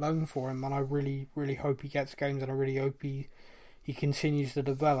great loan for him, and I really, really hope he gets games, and I really hope he continues to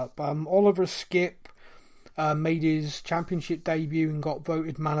develop. Oliver Skipp made his championship debut and got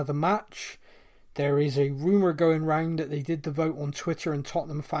voted man of the match. There is a rumour going round that they did the vote on Twitter and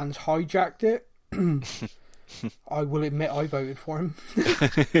Tottenham fans hijacked it. I will admit I voted for him.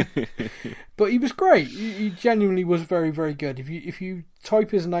 But he was great. He genuinely was very, very good. If you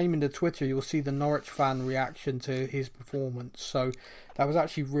type his name into Twitter, you'll see the Norwich fan reaction to his performance. So that was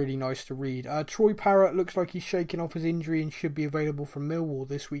actually really nice to read. Troy Parrott looks like he's shaking off his injury and should be available for Millwall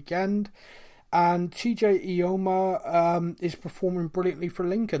this weekend. And TJ Ioma is performing brilliantly for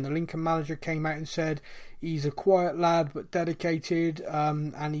Lincoln. The Lincoln manager came out and said he's a quiet lad but dedicated,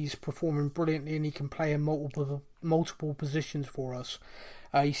 and he's performing brilliantly, and he can play in multiple positions for us.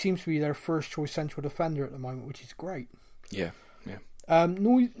 He seems to be their first choice central defender at the moment, which is great. Yeah.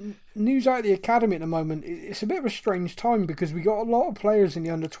 News out of the academy at the moment, it's a bit of a strange time because we got a lot of players in the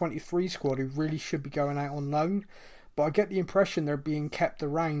under-23 squad who really should be going out on loan. But I get the impression they're being kept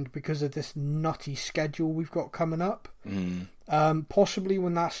around because of this nutty schedule we've got coming up. Possibly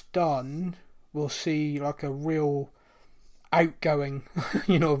when that's done, we'll see like a real outgoing,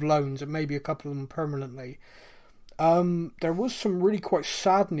 of loans, and maybe a couple of them permanently. There was some really quite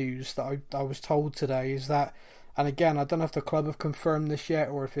sad news that I was told today, is that, and again, I don't know if the club have confirmed this yet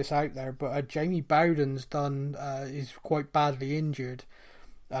or if it's out there, but Jamie Bowden's is quite badly injured.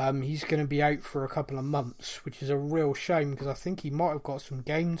 He's going to be out for a couple of months, which is a real shame because I think he might have got some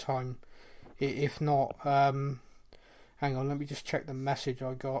game time. If not, hang on, let me just check the message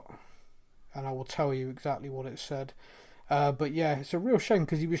I got and I will tell you exactly what it said. But yeah, it's a real shame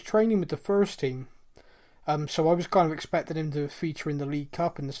because he was training with the first team. So I was kind of expecting him to feature in the League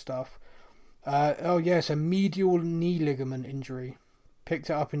Cup and stuff. It's a medial knee ligament injury. Picked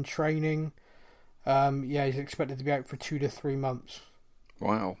it up in training. He's expected to be out for 2 to 3 months.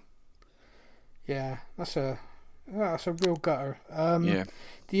 Wow. Yeah, that's a real gutter. Yeah.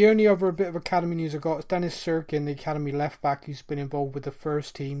 The only other bit of academy news I got is Dennis Sirkin, the academy left back who's been involved with the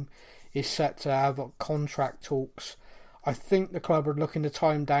first team, is set to have contract talks. I think the club are looking to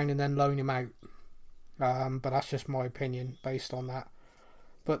tie him down and then loan him out. But that's just my opinion based on that.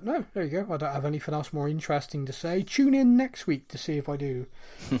 But no, there you go. I don't have anything else more interesting to say. Tune in next week to see if I do.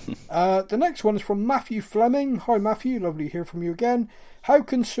 The next one is from Matthew Fleming. Hi Matthew, lovely to hear from you again. How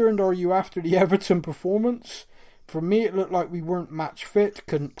concerned are you after the Everton performance? For me, it looked like we weren't match fit,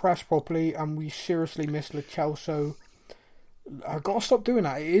 couldn't press properly, and we seriously missed Lo Celso. I've got to stop doing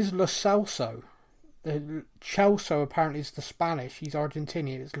that. It is Lo Celso. Celso apparently is the Spanish. He's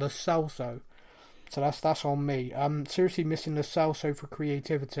Argentinian. It's Lo Celso. So that's on me. Seriously missing Lo Celso for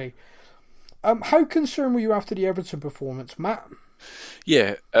creativity. How concerned were you after the Everton performance, Matt?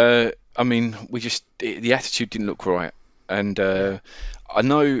 Yeah, I mean, the attitude didn't look right, and I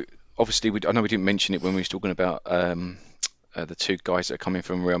know obviously we didn't mention it when we was talking about the two guys that are coming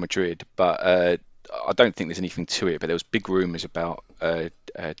from Real Madrid, but I don't think there's anything to it. But there was big rumours about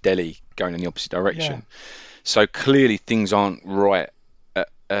Dele going in the opposite direction, so clearly things aren't right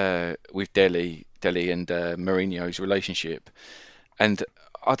with Dele and Mourinho's relationship, and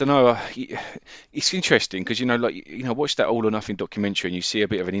I don't know. It's interesting because watch that All or Nothing documentary and you see a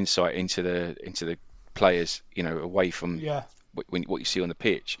bit of an insight into the players, away from what you see on the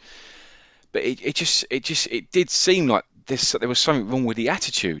pitch. But it did seem like there was something wrong with the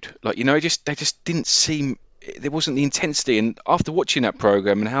attitude. Like they just didn't seem. There wasn't the intensity. And after watching that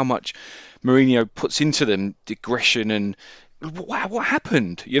program and how much Mourinho puts into them, the aggression and what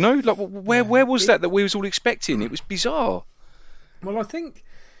happened? Where was that we was all expecting? It was bizarre. Well, I think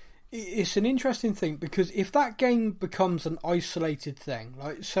it's an interesting thing because if that game becomes an isolated thing,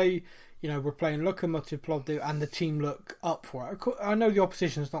 like say, we're playing Lokomotiv Plovdiv and the team look up for it. I know the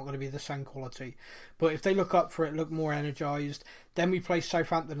opposition's not going to be the same quality, but if they look up for it, look more energised, then we play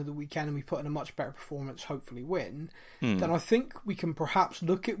Southampton at the weekend and we put in a much better performance, hopefully win, then I think we can perhaps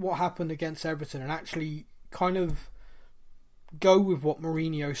look at what happened against Everton and actually kind of go with what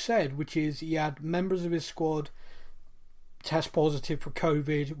Mourinho said, which is he had members of his squad test positive for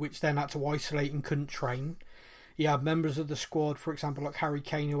COVID, which then had to isolate and couldn't train. He had members of the squad, for example, like Harry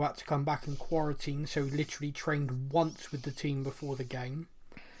Kane, who had to come back and quarantine, so he literally trained once with the team before the game.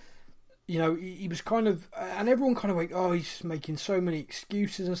 He was kind of... And everyone kind of went, oh, he's making so many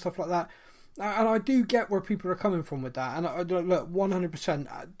excuses and stuff like that. And I do get where people are coming from with that. And I look,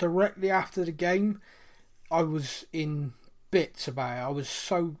 100%, directly after the game, I was in bits about it. I was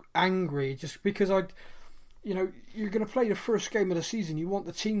so angry just because you're going to play the first game of the season. You want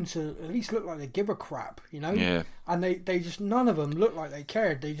the team to at least look like they give a crap, Yeah. And they just, none of them looked like they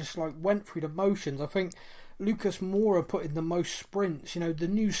cared. They just went through the motions. I think Lucas Moura put in the most sprints. The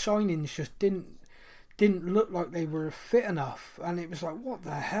new signings just didn't look like they were fit enough. And it was like, what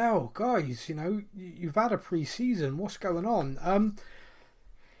the hell, guys? You've had a pre-season. What's going on?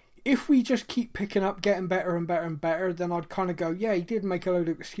 If we just keep picking up, getting better and better and better, then I'd kind of go, yeah, he did make a load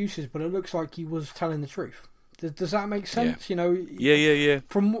of excuses, but it looks like he was telling the truth. Does that make sense? Yeah.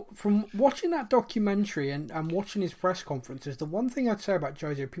 From watching that documentary and watching his press conferences, the one thing I'd say about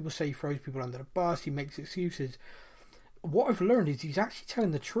Jose, people say he throws people under the bus, he makes excuses. What I've learned is he's actually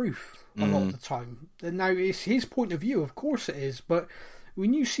telling the truth a lot of the time. Now, it's his point of view, of course it is, but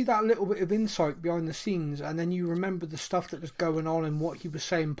when you see that little bit of insight behind the scenes and then you remember the stuff that was going on and what he was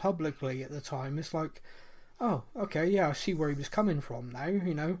saying publicly at the time, it's like, oh, okay, yeah, I see where he was coming from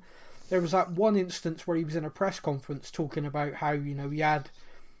now, There was that one instance where he was in a press conference talking about how, he had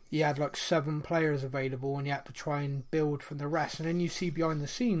like 7 players available and he had to try and build from the rest. And then you see behind the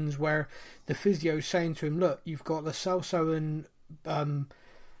scenes where the physio's saying to him, look, you've got Lo Celso and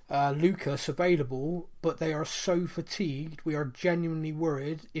Lucas available, but they are so fatigued, we are genuinely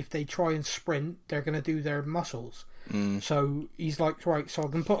worried if they try and sprint, they're going to do their muscles. So he's like, right, so I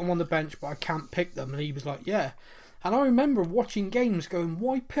can put them on the bench, but I can't pick them. And he was like, yeah. And I remember watching games going,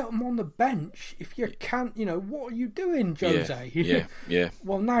 why put them on the bench if you can't, what are you doing, Jose? Yeah.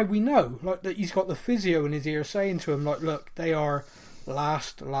 Well, now we know, that he's got the physio in his ear saying to him, look, they are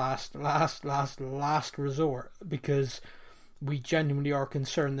last resort, because we genuinely are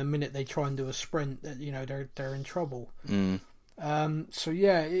concerned the minute they try and do a sprint that, they're in trouble. So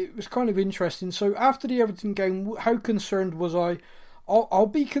yeah, it was kind of interesting. So after the Everton game, how concerned was I? I'll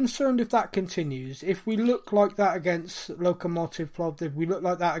be concerned if that continues. If we look like that against Lokomotiv Plovdiv, we look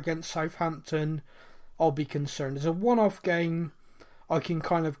like that against Southampton, I'll be concerned. As a one-off game, I can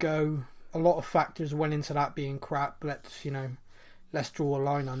kind of go, a lot of factors went into that being crap. Let's draw a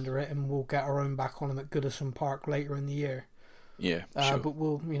line under it and we'll get our own back on them at Goodison Park later in the year. Yeah, sure. But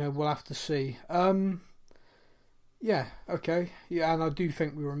we'll have to see. Yeah, okay. Yeah, and I do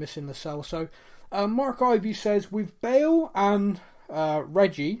think we were missing the cell. So Mark Ivy says, with Bale and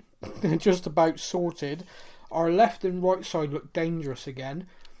Reggie just about sorted, our left and right side look dangerous again.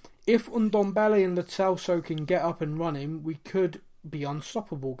 If Ndombele and Lo Celso can get up and running, we could be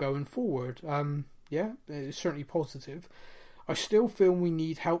unstoppable going forward. Yeah, it's certainly positive. I still feel we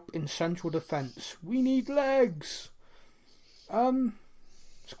need help in central defence. We need legs.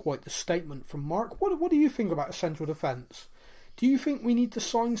 It's quite the statement from Mark. What do you think about central defence? Do you think we need to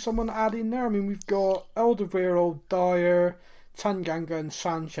sign someone to add in there? I mean, we've got Alderweireld, Dyer, Tanganga and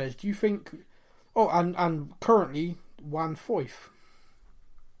Sanchez. Do you think Oh, and currently Juan Foyth.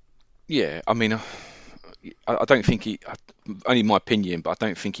 Yeah, I mean, I don't think he. Only my opinion, but I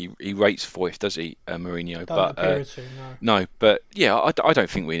don't think he rates Foyth, does he, Mourinho? Doesn't appear to, no. No, but yeah, I don't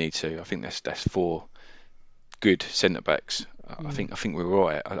think we need to. I think that's 4 good centre backs. I think we're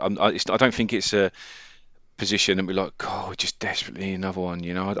right. I don't think it's a position and we're like, God, we just desperately need another one.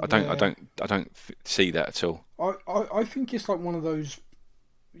 You know, I don't see that at all. I think it's like one of those.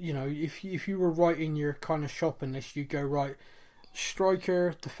 You know, if you were writing your kind of shopping list, you go right.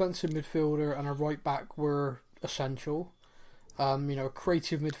 Striker, defensive midfielder, and a right back were essential. You know, a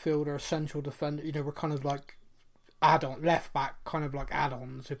creative midfielder, central defender. You know, we're kind of like add-on. Left back, kind of like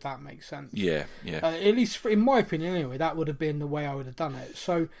add-ons, if that makes sense. Yeah. At least in my opinion, anyway, that would have been the way I would have done it.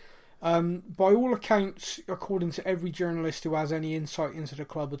 So, by all accounts, according to every journalist who has any insight into the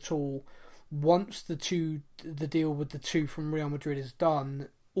club at all, once the deal with the 2 from Real Madrid is done,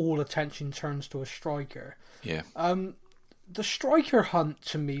 all attention turns to a striker. Yeah. The striker hunt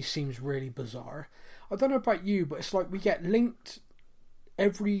to me seems really bizarre. I don't know about you, but it's like we get linked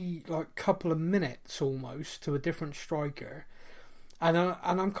every like couple of minutes almost to a different striker, and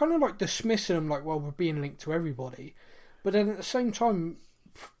I'm kind of like dismissing them like, well, we're being linked to everybody, but then at the same time,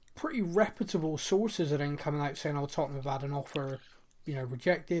 pretty reputable sources are then coming out saying, oh, Tottenham have had an offer, you know,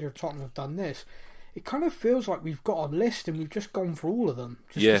 rejected, or Tottenham have done this. It kind of feels like we've got a list and we've just gone for all of them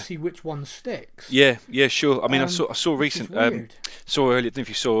just to see which one sticks. Yeah, sure. I mean, I saw recent, saw earlier. I don't know if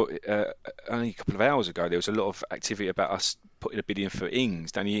you saw only a couple of hours ago. There was a lot of activity about us putting a bid in for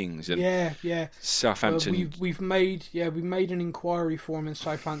Danny Ings, and yeah. Southampton. We made an inquiry form in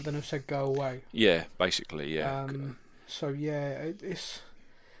Southampton have said go away. Yeah, basically, yeah. So yeah,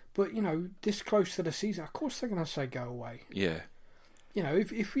 but you know, this close to the season, of course they're going to say go away. Yeah. You know,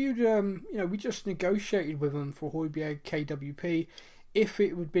 if you'd, you know, we just negotiated with them for Højbjerg, KWP. If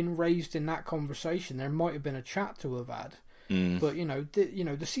it had been raised in that conversation, there might have been a chat to have had. But you know,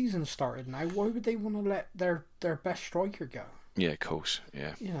 the season started now. Why would they want to let their best striker go? Yeah, of course.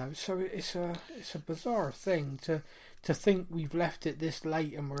 Yeah. You know, so it's a bizarre thing to think we've left it this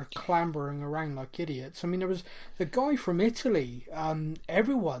late and we're clambering around like idiots. I mean, there was the guy from Italy.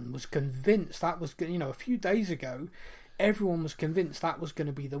 Everyone was convinced that was, you know, a few days ago. Everyone was convinced that was going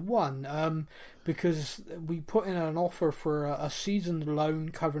to be the one, because we put in an offer for a seasoned loan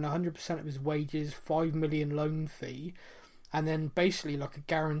covering 100% of his wages, 5 million loan fee, and then basically like a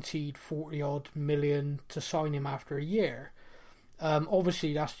guaranteed 40-odd million to sign him after a year.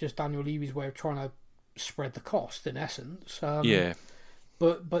 Obviously, that's just Daniel Levy's way of trying to spread the cost, in essence. Yeah.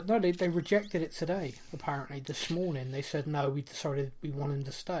 But no, they rejected it today, apparently. This morning, they said, no, we decided we want him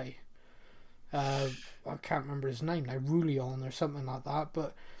to stay. I can't remember his name now, Roulion or something like that,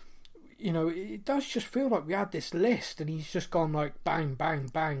 but you know, it does just feel like we had this list and he's just gone like bang, bang,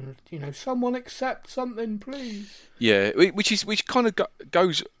 bang, you know, someone accept something, please. Yeah, which kind of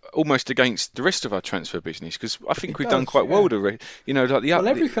goes almost against the rest of our transfer business, because I think we've done quite well to, you know, like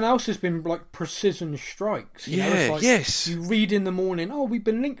everything else has been like precision strikes. You know, it's like yes. You read in the morning, oh, we've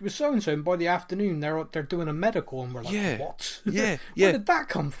been linked with so and so, and by the afternoon they're doing a medical, and we're like, what? Yeah, Where did that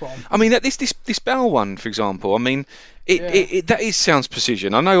come from? I mean, this Bell one, for example. I mean, it sounds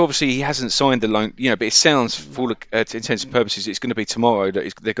precision. I know obviously he hasn't signed the loan, you know, but it sounds for all intents and purposes it's going to be tomorrow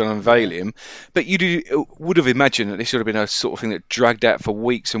that they're going to unveil him. But would have imagined that this would have been a sort of thing that dragged out for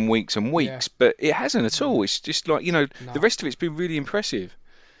weeks and weeks and weeks, but it hasn't at all. It's just like, you know, the rest of it's been really impressive.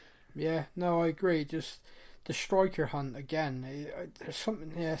 Yeah, no, I agree. Just the striker hunt again. There's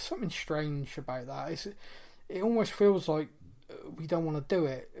something strange about that. It almost feels like we don't want to do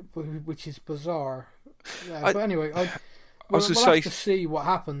it, which is bizarre. Yeah, but anyway, we'll have to see what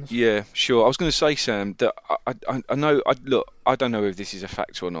happens. Yeah, sure. I was going to say, Sam, that I know. I don't know if this is a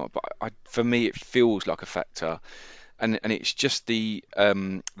factor or not, but for me, it feels like a factor, and it's just the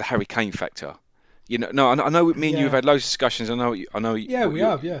Harry Kane factor. You know, no, I know. Me and you have had loads of discussions. I know. Yeah, we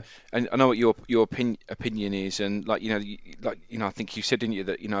have. Yeah. And I know what your opinion is, and I think you said, didn't you,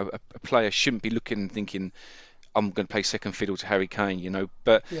 that, you know, a player shouldn't be looking and thinking, I'm going to play second fiddle to Harry Kane. You know,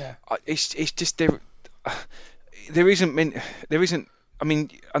 but it's just there isn't. I mean,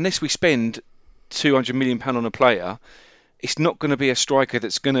 unless we spend £200 million on a player, it's not going to be a striker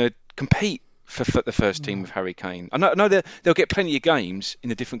that's going to compete for the first team with Harry Kane. I know they'll get plenty of games in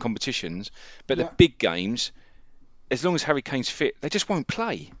the different competitions, but the big games, as long as Harry Kane's fit, they just won't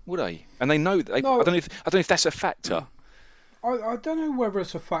play, will they? And they know that. I don't know if that's a factor. I don't know whether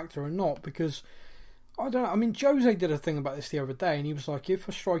it's a factor or not, because I don't know. I mean, Jose did a thing about this the other day, and he was like, if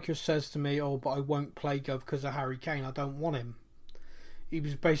a striker says to me, oh, but I won't play because of Harry Kane, I don't want him. He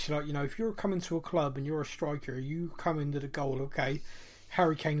was basically like, you know, if you're coming to a club and you're a striker, you come into the goal, okay,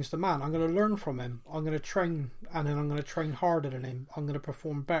 Harry Kane's the man. I'm going to learn from him. I'm going to train, and then I'm going to train harder than him. I'm going to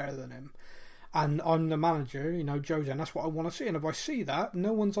perform better than him. And I'm the manager, Jose, and that's what I want to see. And if I see that,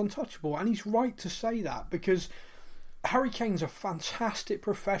 no one's untouchable. And he's right to say that, because Harry Kane's a fantastic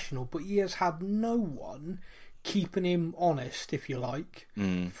professional, but he has had no one keeping him honest, if you like,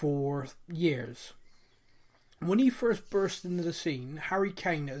 for years. When he first burst into the scene, Harry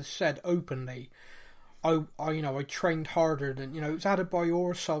Kane has said openly, I trained harder than, it was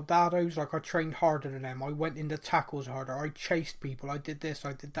Adebayor, Soldados, I trained harder than them. I went into tackles harder. I chased people. I did this,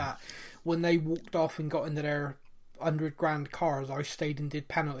 I did that. When they walked off and got into their $100,000 cars, I stayed and did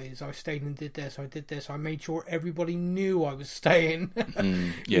penalties. I stayed and did this. I did this. I made sure everybody knew I was staying.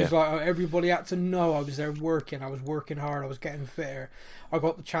 It was like everybody had to know I was there working. I was working hard. I was getting fitter. I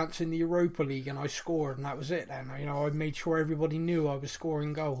got the chance in the Europa League and I scored, and that was it then. I made sure everybody knew I was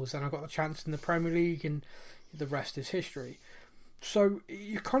scoring goals, and I got the chance in the Premier League, and the rest is history. So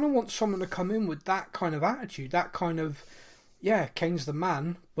you kind of want someone to come in with that kind of attitude, that kind of, Kane's the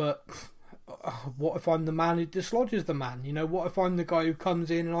man, but what if I'm the man who dislodges the man? What if I'm the guy who comes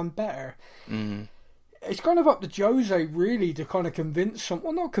in and I'm better? It's kind of up to Jose, really, to kind of convince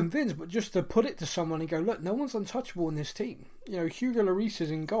someone, well, not convince, but just to put it to someone and go, look, no one's untouchable in this team. Hugo Lloris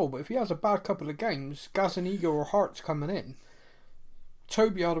is in goal, but if he has a bad couple of games, Gazaniga or Hart's coming in.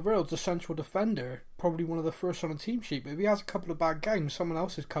 Toby Alderweireld's a central defender, probably one of the first on the team sheet, but if he has a couple of bad games, someone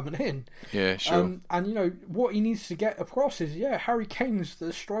else is coming in. Yeah, sure. And what he needs to get across is, Harry Kane's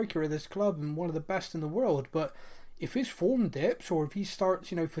the striker of this club and one of the best in the world, but if his form dips or if he starts,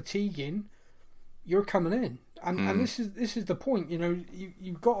 fatiguing, you're coming in. And this is the point,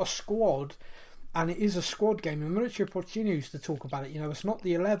 you've got a squad, and it is a squad game. And Mauricio Pochettino used to talk about it, it's not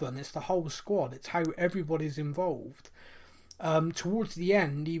the 11, it's the whole squad, it's how everybody's involved. Towards the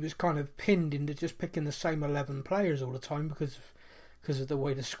end, he was kind of pinned into just picking the same 11 players all the time because of the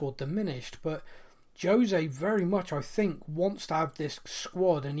way the squad diminished. But Jose very much, I think, wants to have this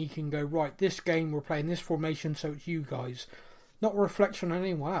squad, and he can go, right, this game we're playing this formation, so it's you guys. Not a reflection on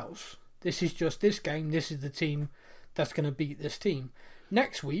anyone else. This is just this game, this is the team that's going to beat this team.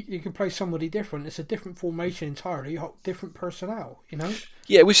 Next week, you can play somebody different. It's a different formation entirely, different personnel,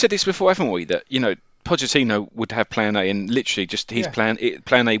 Yeah, we've said this before, haven't we? That, Pochettino would have plan A, and literally just his plan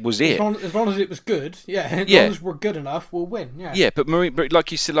A was it. As long as it was good, as long as we're good enough, we'll win. But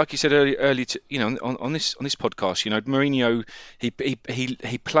like you said earlier, on this podcast, Mourinho, he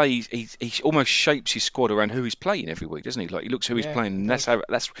plays, he almost shapes his squad around who he's playing every week, doesn't he? Like, he looks who he's playing, and that's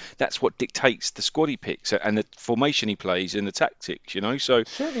what dictates the squad he picks and the formation he plays and the tactics. So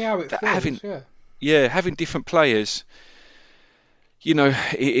certainly how it feels. Having different players.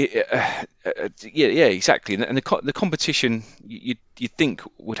 Exactly, and the competition you think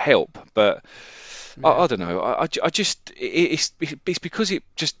would help, but I don't know. I just it's because it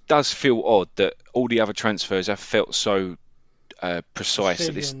just does feel odd that all the other transfers have felt so precise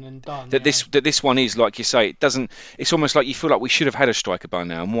that this one is, like you say, it doesn't. It's almost like you feel like we should have had a striker by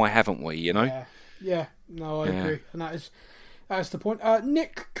now, and why haven't we? Yeah. No, I agree, and that's the point.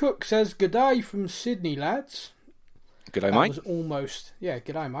 Nick Cook says, "Good day from Sydney, lads." G'day, mate. Was almost,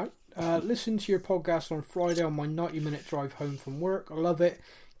 g'day, mate. Listen to your podcast on Friday on my 90-minute drive home from work. I love it.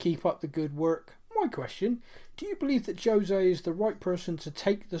 Keep up the good work. My question, do you believe that Jose is the right person to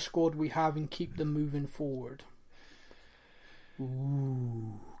take the squad we have and keep them moving forward?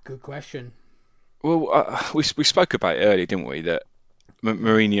 Ooh, good question. Well, we spoke about it earlier, didn't we, that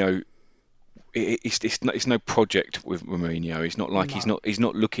Mourinho... It's no project with Mourinho. It's not like he's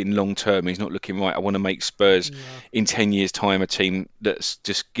not looking long term. He's not looking right. I want to make Spurs in 10 years' time a team that's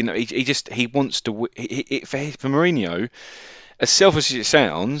just he wants to. For Mourinho, as selfish as it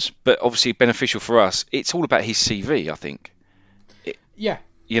sounds, but obviously beneficial for us. It's all about his CV, I think.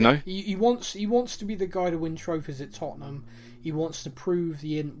 He wants to be the guy to win trophies at Tottenham. He wants to prove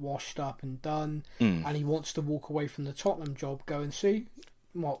he isn't washed up and done, and he wants to walk away from the Tottenham job. Go and see.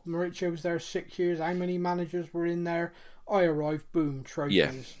 What, Mauricio was there 6 years, how many managers were in there? I arrived, boom,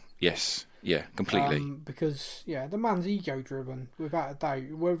 trophies. Completely. Because, the man's ego-driven, without a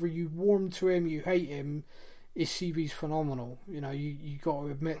doubt. Whether you warm to him, you hate him, his CV's phenomenal. You got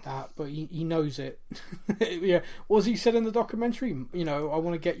to admit that, but he knows it. What was he said in the documentary? I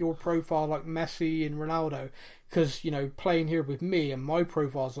want to get your profile like Messi and Ronaldo, because, playing here with me and my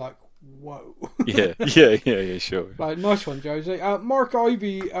profile's like, whoa. Sure. Like, nice one, Jose. Mark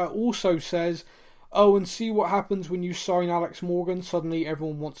Ivy also says, and see what happens when you sign Alex Morgan. Suddenly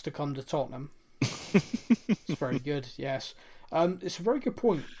everyone wants to come to Tottenham. It's very good, yes. It's a very good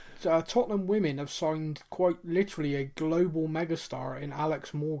point. Tottenham women have signed quite literally a global megastar in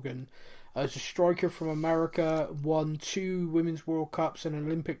Alex Morgan. As a striker from America, won 2 Women's World Cups and an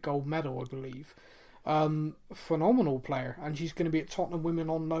Olympic gold medal, I believe. Phenomenal player, and she's going to be at Tottenham Women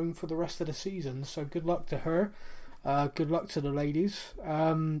on loan for the rest of the season, so good luck to her. Good luck to the ladies.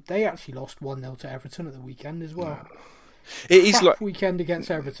 They actually lost 1-0 to Everton at the weekend as well. It is like weekend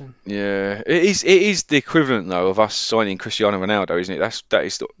against Everton. Yeah, it is the equivalent though of us signing Cristiano Ronaldo, isn't it? That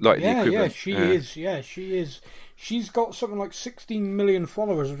is like the equivalent. She is. She's got something like 16 million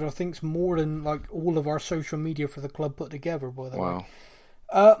followers, which I think is more than like all of our social media for the club put together. By the way.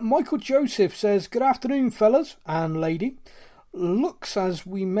 Michael Joseph says, "Good afternoon, fellas and lady. Looks as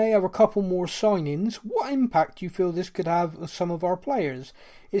we may have a couple more signings. What impact do you feel this could have on some of our players?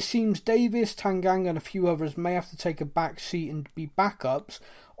 It seems Davis, Tanganga and a few others may have to take a back seat and be backups.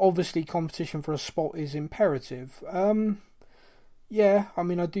 Obviously competition for a spot is imperative." Yeah, I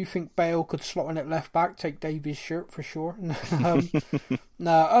mean, I do think Bale could slot in at left back, take Davies' shirt for sure.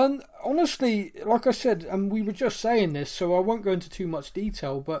 And honestly, like I said, we were just saying this, so I won't go into too much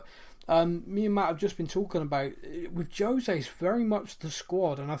detail, but me and Matt have just been talking about, with Jose, it's very much the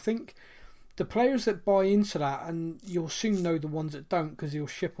squad, and I think the players that buy into that, and you'll soon know the ones that don't because he'll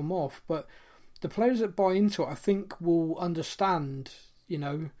ship them off, but the players that buy into it, I think will understand,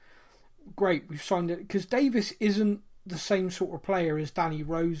 great, we've signed it, because Davis isn't the same sort of player as Danny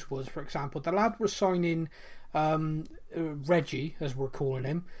Rose was, for example. The lad we're signing, Reggie, as we're calling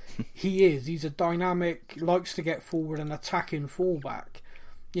him, he's a dynamic, likes to get forward and attacking fullback.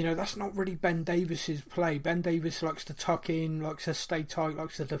 That's not really Ben Davis's play. Ben Davis likes to tuck in, likes to stay tight,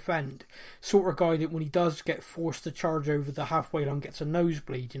 likes to defend. Sort of guy that when he does get forced to charge over the halfway line gets a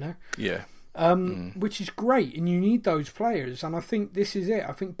nosebleed, Yeah. Which is great, and you need those players, and I think this is it.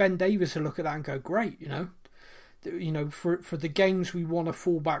 I think Ben Davis will look at that and go, great, for the games we want a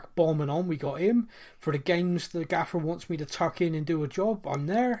fullback bombing on, we got him. For the games the gaffer wants me to tuck in and do a job, I'm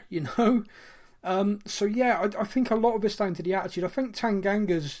there, So yeah, I think a lot of it's down to the attitude. I think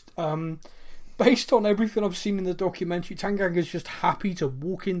Tanganga's, based on everything I've seen in the documentary, Tanganga's just happy to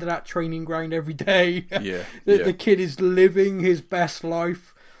walk into that training ground every day. Yeah, the kid is living his best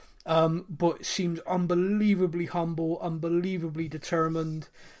life, but seems unbelievably humble, unbelievably determined.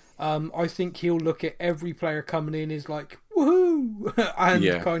 I think he'll look at every player coming in as like, woohoo,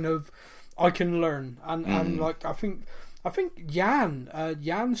 and kind of, I can learn. And like, I think Jan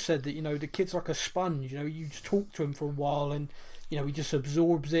said that, the kid's like a sponge, you just talk to him for a while and, he just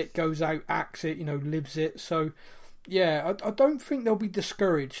absorbs it, goes out, acts it, lives it. So, yeah, I don't think they'll be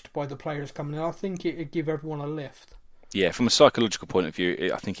discouraged by the players coming in. I think it'd give everyone a lift. Yeah, from a psychological point of view,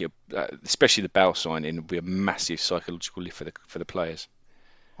 I think especially the Bale signing, will be a massive psychological lift for the players.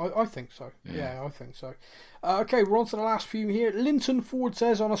 I think so. Yeah, I think so. Okay, we're on to the last few here. Linton Ford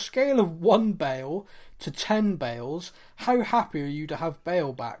says, on a scale of 1 Bale to 10 Bales, how happy are you to have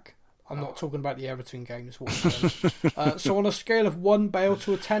Bale back? I'm not talking about the Everton game, is what it says. So on a scale of 1 Bale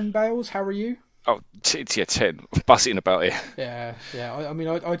to a 10 Bales, how are you? Oh, 10. Buzzing about it. Yeah. I mean,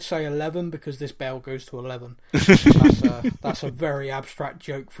 I'd say 11 because this Bale goes to 11. That's a very abstract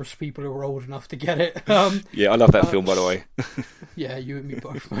joke for people who are old enough to get it. Yeah, I love that film, by the way. Yeah, you and me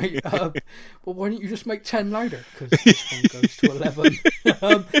both, mate. But why don't you just make 10 louder? Because this one goes to 11.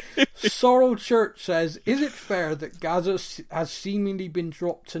 Sorrel Church says, is it fair that Gaza has seemingly been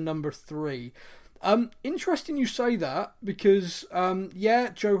dropped to number 3? Interesting you say that because,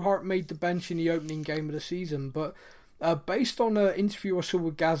 Joe Hart made the bench in the opening game of the season, but based on an interview I saw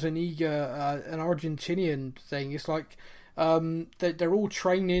with Gazzaniga, an Argentinian thing, it's like they're all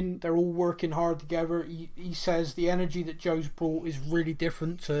training, they're all working hard together. He says the energy that Joe's brought is really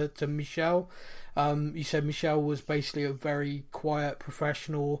different to Michel. He said Michel was basically a very quiet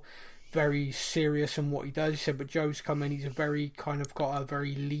professional, very serious in what he does. He said, but Joe's come in, he's got a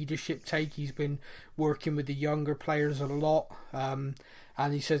very leadership take. He's been working with the younger players a lot.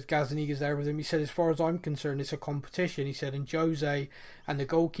 And he says Gazzaniga's there with him. He said, as far as I'm concerned, it's a competition. He said, and Jose and the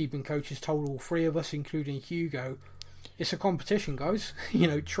goalkeeping coaches told all 3 of us, including Hugo, it's a competition, guys.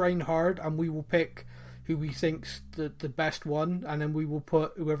 Train hard and we will pick who we think's the best one, and then we will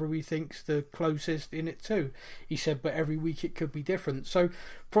put whoever we think's the closest in it too. He said, but every week it could be different. So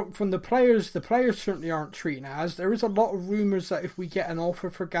from the players certainly aren't treating it as. There is a lot of rumours that if we get an offer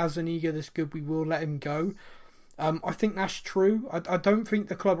for Gazzaniga this good, we will let him go. I think that's true. I don't think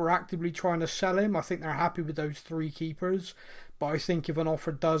the club are actively trying to sell him. I think they're happy with those 3 keepers, but I think if an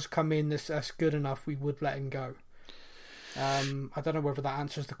offer does come in that's good enough, we would let him go. I don't know whether that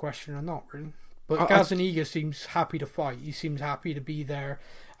answers the question or not, really. But Gazzaniga seems happy to fight. He seems happy to be there,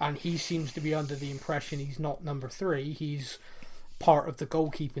 and he seems to be under the impression he's not number 3. He's part of the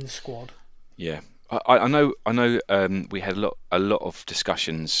goalkeeping squad. Yeah, I know. We had a lot of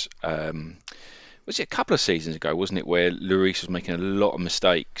discussions. Was it a couple of seasons ago, wasn't it, where Lloris was making a lot of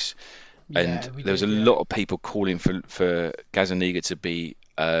mistakes, and there was a lot of people calling for Gazzaniga to be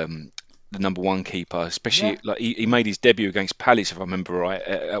the number one keeper, especially like he made his debut against Palace, if I remember right,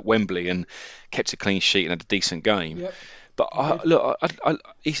 at Wembley, and kept a clean sheet and had a decent game. Yep. But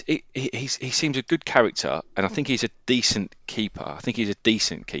he seems a good character, and I think he's a decent keeper.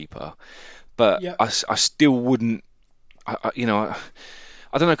 But I still wouldn't. I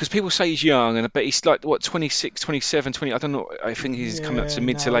don't know, because people say he's young, but he's like, what, 26, 27, 20, I don't know. I think he's coming up to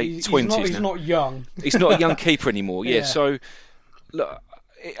mid to late 20s. He's not young. He's not a young keeper anymore. So look,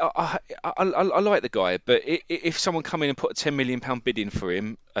 I like the guy, but if someone come in and put a £10 million bid in for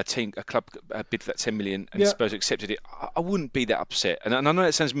him, a club bid for that 10 million, and Spurs accepted it, I wouldn't be that upset. And I know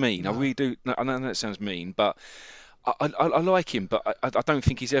that sounds mean. I really do. I know that sounds mean, but I like him. But I don't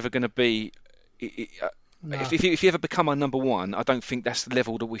think he's ever going to be. If you ever become our number one, I don't think that's the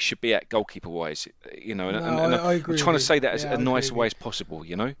level that we should be at goalkeeper wise. I agree. I'm trying to say that as a nice way as possible.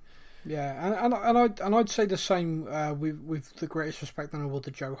 Yeah, and I'd say the same with the greatest respect that I would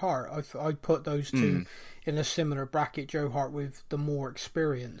to Joe Hart. I'd put those two in a similar bracket. Joe Hart with the more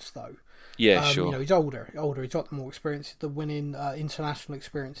experience, though. Yeah, sure. He's older. He's got the more experience, the winning international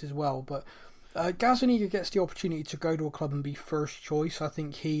experience as well. But Gazzaniga gets the opportunity to go to a club and be first choice. I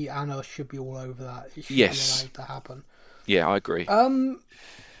think he and us should be all over that. It should be allowed to happen. Yeah, I agree. The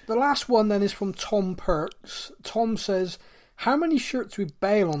last one then is from Tom Perks. Tom says, how many shirts with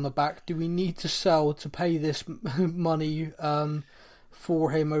Bale on the back do we need to sell to pay this money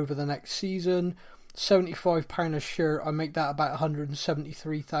for him over the next season? £75 a shirt, I make that about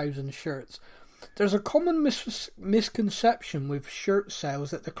 173,000 shirts. There's a common misconception with shirt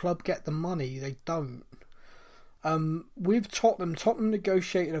sales that the club get the money. They don't. With Tottenham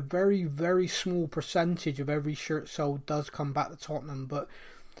negotiated a very, very small percentage of every shirt sold does come back to Tottenham, but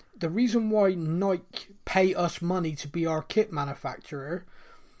the reason why Nike pay us money to be our kit manufacturer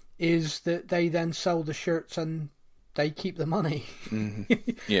is that they then sell the shirts and they keep the money.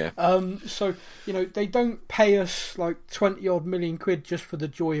 Mm-hmm. Yeah. So, they don't pay us like 20 odd million quid just for the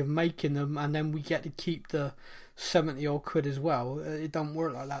joy of making them, and then we get to keep the 70 odd quid as well. It don't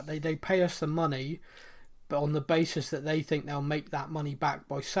work like that. They pay us the money, but on the basis that they think they'll make that money back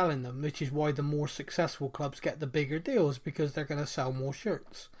by selling them, which is why the more successful clubs get the bigger deals, because they're going to sell more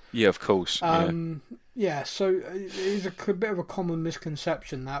shirts. Yeah, of course. So it is a bit of a common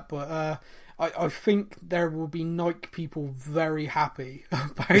misconception that, but I think there will be Nike people very happy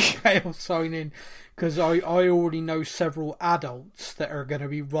about Bale signing, because I already know several adults that are going to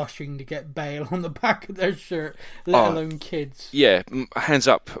be rushing to get Bale on the back of their shirt, let alone kids. Yeah, hands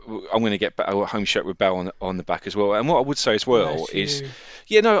up, I'm going to get a home shirt with Bale on the back as well. And what I would say as well is,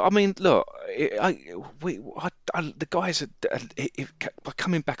 look, the guys are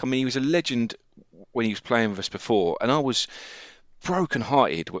coming back. I mean, he was a legend when he was playing with us before, and I was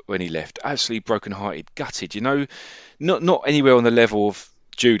broken-hearted when he left. Absolutely broken-hearted, gutted. Not anywhere on the level of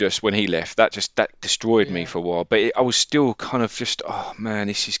Judas when he left. That destroyed me for a while. But I was still kind of just, oh man,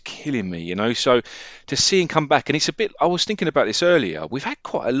 this is killing me. So to see him come back, and it's a bit. I was thinking about this earlier. We've had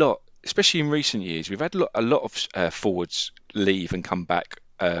quite a lot, especially in recent years. We've had a lot of forwards leave and come back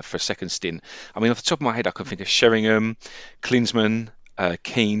for a second stint. I mean, off the top of my head, I can think of Sheringham, Klinsmann,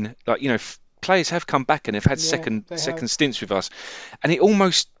 Keane. Players have come back and have had second stints with us, and it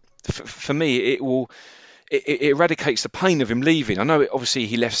almost, for me, it eradicates the pain of him leaving. I know, obviously,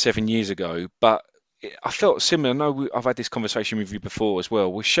 he left 7 years ago, but I felt similar. I know I've had this conversation with you before as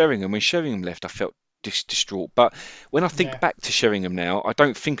well. With Sheringham, when Sheringham left, I felt distraught. But when I think back to Sheringham now, I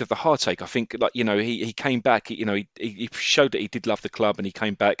don't think of the heartache. I think, he came back. He showed that he did love the club, and he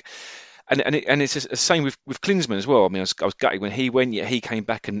came back. And it's the same with Klinsmann as well. I mean, I was gutted when he went, yet he came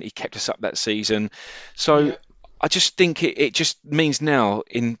back and he kept us up that season. So I just think it just means now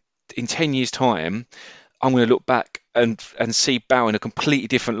in 10 years' time, I'm going to look back and see Bale in a completely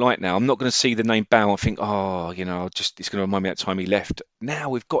different light now. I'm not going to see the name Bale and think, it's going to remind me of that time he left. Now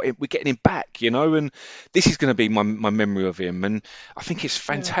we're getting him back, and this is going to be my memory of him, and I think it's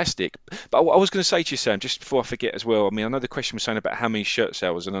fantastic. But I was going to say to you, Sam, just before I forget as well, I mean, I know the question was saying about how many shirt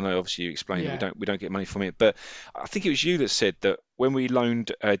sales, and I know obviously you explained that we don't get money from it, but I think it was you that said that when we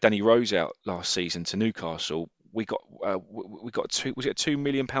loaned Danny Rose out last season to Newcastle, we got a £2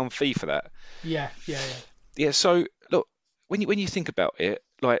 million fee for that? Yeah. So look, when you think about it,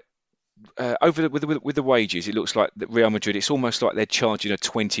 like with the wages, it looks like Real Madrid. It's almost like they're charging a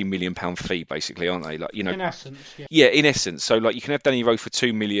 £20 million fee, basically, aren't they? Like, in essence, in essence. So like, you can have Danny Rose for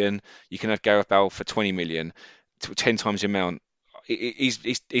 £2 million, you can have Gareth Bale for £20 million, 10 times the amount.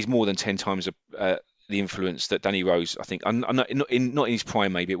 he's more than 10 times the influence that Danny Rose. I think, not in his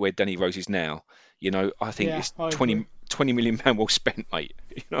prime maybe, where Danny Rose is now. You know, I think it's 20 million pound well spent, mate.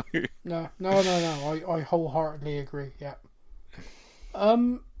 You know. No. I wholeheartedly agree. Yeah.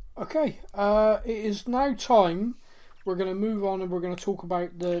 Okay. It is now time. We're going to move on and we're going to talk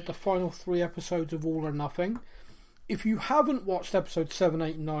about the final 3 episodes of All or Nothing. If you haven't watched episodes 7,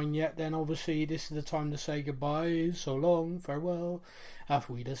 8, and 9 yet, then obviously this is the time to say goodbye, so long, farewell, auf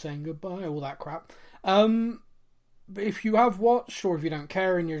Wiedersehen, goodbye, all that crap. But if you have watched, or if you don't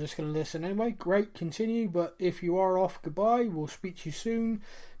care and you're just going to listen anyway, great, continue. But if you are off, goodbye, we'll speak to you soon.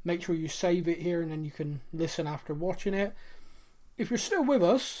 Make sure you save it here and then you can listen after watching it. If you're still with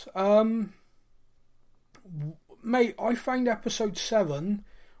us, mate, I found episode 7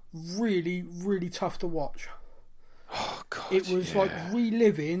 really, really tough to watch. Oh, God, it was like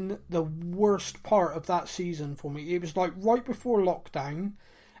reliving the worst part of that season for me. It was like right before lockdown,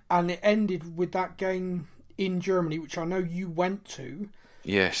 and it ended with that game in Germany, which I know you went to.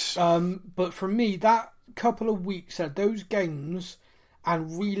 Yes. But for me, that couple of weeks at those games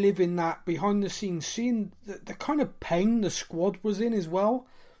and reliving that behind the scenes, seeing the kind of pain the squad was in as well,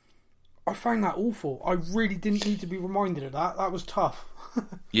 I found that awful. I really didn't need to be reminded of that. That was tough.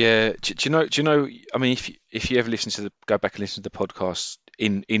 Yeah. Do you know? I mean, if you ever go back and listen to the podcast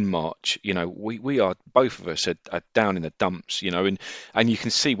in March, you know, we are, both of us are down in the dumps, you know, and you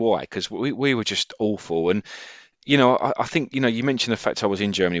can see why, because we were just awful. And you know, I think, you know, you mentioned the fact I was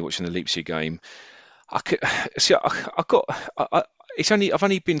in Germany watching the Leipzig game. I've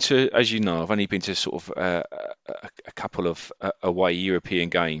only been to, as you know, sort of a couple of away European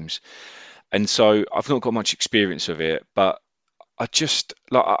games, and so I've not got much experience of it. But I just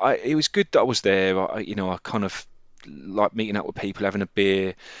it was good that I was there. I kind of like meeting up with people, having a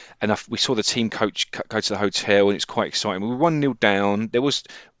beer, and we saw the team coach go to the hotel, and it's quite exciting. We were 1-0 down. There was,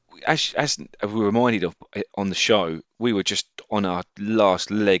 as we were reminded of on the show, we were just on our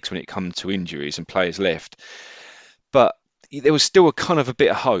last legs when it comes to injuries and players left, but there was still a kind of a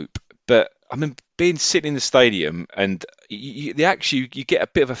bit of hope. But I mean, sitting in the stadium, and you get a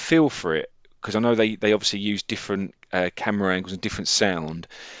bit of a feel for it, because I know they obviously use different camera angles and different sound,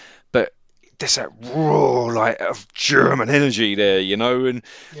 but there's that raw, like, of German energy there, you know. And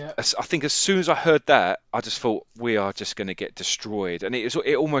I think as soon as I heard that, I just thought, we are just going to get destroyed, and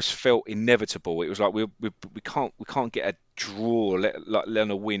it almost felt inevitable. It was like we can't get a draw, let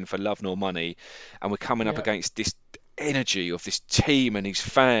alone a win, for love nor money, and we're coming up against this energy of this team and these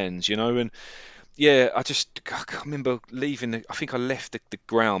fans, you know. And I can't remember leaving. I think I left the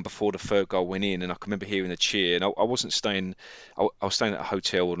ground before the third goal went in, and I can remember hearing the cheer. And I wasn't staying. I was staying at a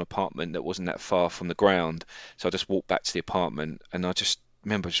hotel or an apartment that wasn't that far from the ground, so I just walked back to the apartment, and I just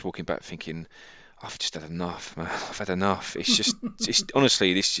remember just walking back thinking, I've just had enough, man. I've had enough. It's just,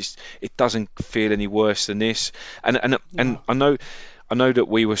 honestly, it doesn't feel any worse than this. And I know that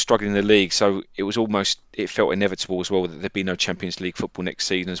we were struggling in the league, so it felt inevitable as well that there'd be no Champions League football next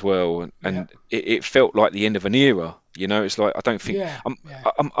season as well, and it felt like the end of an era. You know, it's like, I don't think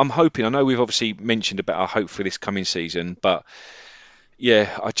I'm hoping. I know we've obviously mentioned about our hope for this coming season, but I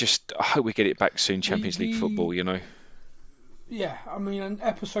hope we get it back soon, Champions League football. You know. Yeah, I mean, and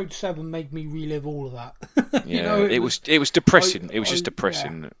episode 7 made me relive all of that. You know, it was depressing. It was just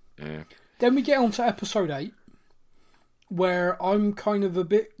depressing. Yeah. Then we get on to episode 8. Where I'm kind of a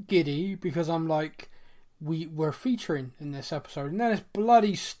bit giddy, because I'm like, we're featuring in this episode, and then this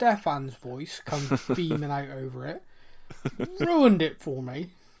bloody Stefan's voice comes beaming out over it. Ruined it for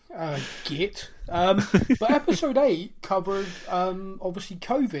me. Git. But episode 8 covered obviously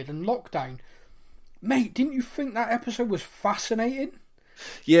COVID and lockdown. Mate, didn't you think that episode was fascinating?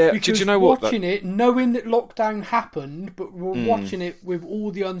 Yeah, because did you know what? Watching it, knowing that lockdown happened, but we're watching it with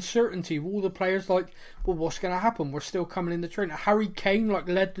all the uncertainty, of all the players like, well, what's going to happen? We're still coming in the train. Harry Kane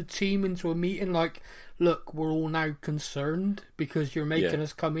led the team into a meeting like, look, we're all now concerned because you're making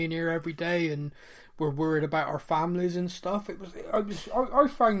us come in here every day, and we're worried about our families and stuff. I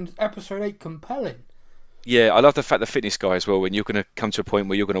found episode 8 compelling. Yeah, I love the fact the fitness guy as well, when you're going to come to a point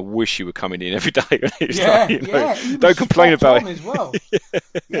where you're going to wish you were coming in every day. Don't complain about it. As well.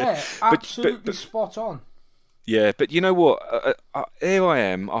 Absolutely spot on. Yeah, but you know what? Here I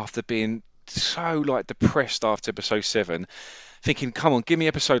am, after being so depressed after episode 7, thinking, come on, give me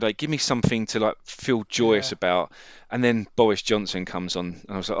episode 8, give me something to feel joyous about. And then Boris Johnson comes on,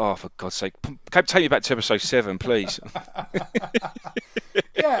 and I was like, oh, for God's sake, take me back to episode 7, please.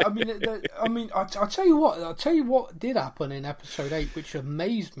 Yeah, I mean, I'll tell you what did happen in episode 8, which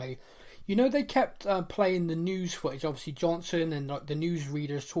amazed me. You know, they kept playing the news footage, obviously Johnson and the news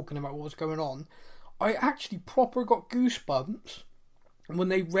readers talking about what was going on. I actually proper got goosebumps when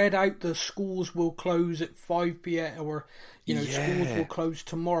they read out the schools will close at 5 p.m. or schools will close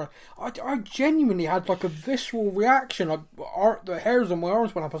tomorrow, I genuinely had like a visceral reaction. The hairs on my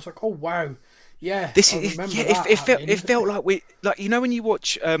arms went up. I was like, oh wow, yeah. It felt like when you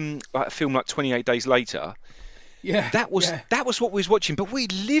watch like a film like 28 Days Later. Yeah, that was what we was watching. But we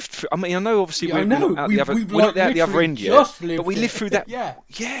lived through. I mean, I know obviously we're not out the other end yet, but we lived through that.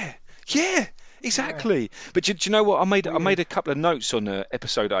 Yeah. Exactly, but do you know what? I made a couple of notes on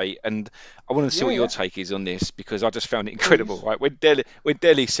episode 8, and I want to see what your take is on this, because I just found it incredible. Right, when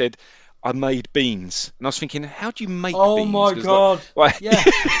Deli said, "I made beans," and I was thinking, how do you make beans? Oh my god! Yeah.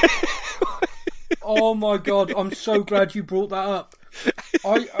 Oh my god! I'm so glad you brought that up.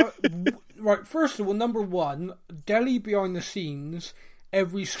 Right, first of all, number one, Deli behind the scenes.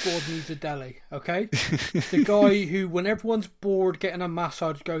 Every squad needs a Deli, okay? The guy who, when everyone's bored getting a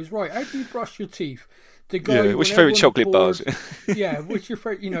massage, goes, right, how do you brush your teeth? The guy what's your favourite chocolate bars? What's your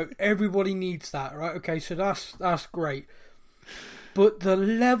favourite, everybody needs that, right? Okay, so that's great. But the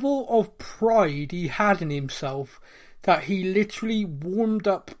level of pride he had in himself, that he literally warmed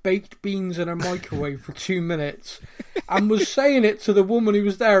up baked beans in a microwave for 2 minutes and was saying it to the woman who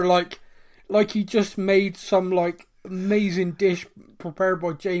was there like he just made some, amazing dish prepared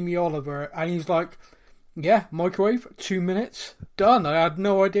by Jamie Oliver, and he's like, yeah, microwave, 2 minutes, done. I had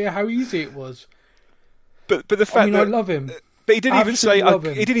no idea how easy it was. But the fact I love him. But he didn't even say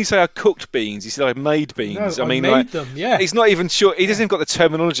I cooked beans. He said I made beans. No, I made them. Yeah. He's not even sure. He doesn't even got the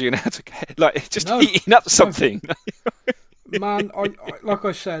terminology on how to eating up something. Man, like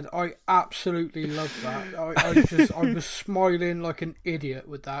I said, I absolutely loved that. I was smiling like an idiot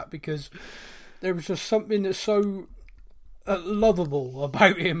with that, because there was just something that's so lovable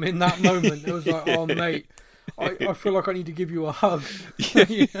about him in that moment. It was like, oh mate, I feel like I need to give you a hug.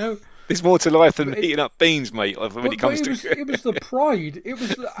 You know? There's more to life than eating up beans, mate. When it comes to it was the pride. It was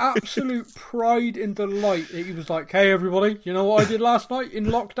the absolute pride and delight that he was like, hey everybody, you know what I did last night in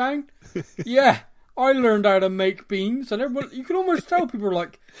lockdown? Yeah, I learned how to make beans, and everyone, you can almost tell people are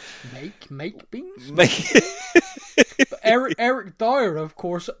like, make beans? But Eric Dyer, of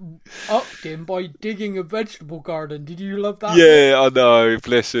course, upped him by digging a vegetable garden. Did you love that? Yeah, I know.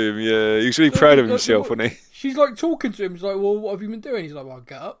 Bless him. Yeah, he was really proud of himself, wasn't he? She's like talking to him. She's like, well, what have you been doing? He's like, well, I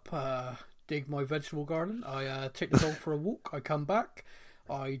get up, dig my vegetable garden. I take the dog for a walk. I come back.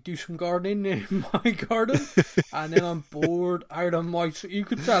 I do some gardening in my garden, and then I'm bored out of my... You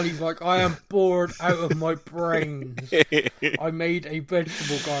could tell he's like, I am bored out of my brains. I made a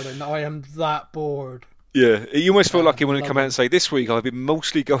vegetable garden. I am that bored. Yeah, you almost felt like he wanted to come out and say, this week I've been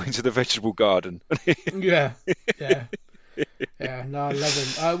mostly going to the vegetable garden. Yeah. No, I love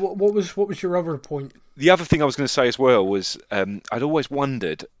him. What was your other point? The other thing I was going to say as well was I'd always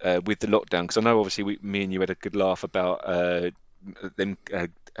wondered with the lockdown, because I know obviously me and you had a good laugh about them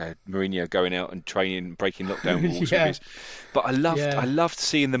Mourinho going out and training, breaking lockdown rules. But I loved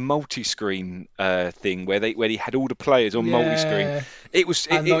seeing the multi-screen thing where he had all the players on multi-screen. It was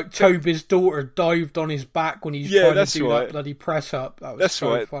Toby's daughter dived on his back when he's trying to do that bloody press up. That was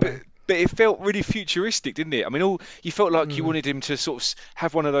funny. But it felt really futuristic, didn't it? I mean, you felt like you wanted him to sort of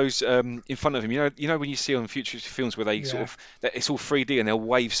have one of those in front of him. You know when you see on futuristic films where they sort of it's all 3D and they'll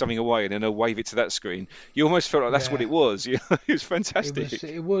wave something away and then they'll wave it to that screen. You almost felt like that's what it was. You know? It was fantastic.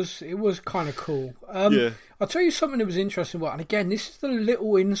 It was kind of cool. I'll tell you something that was interesting. And again, this is the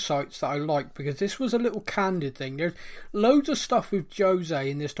little insights that I like, because this was a little candid thing. There's loads of stuff with Jose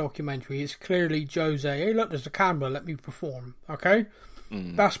in this documentary. It's clearly Jose. Hey, look, there's a camera. Let me perform. Okay.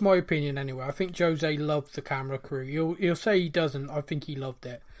 That's my opinion anyway. I think Jose loved the camera crew. He'll say he doesn't. I think he loved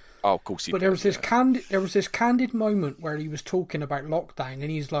it. Oh, of course he did. But there was this candid moment where he was talking about lockdown, and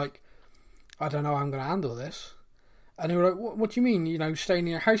he's like, I don't know how I'm going to handle this. And they were like, what do you mean, staying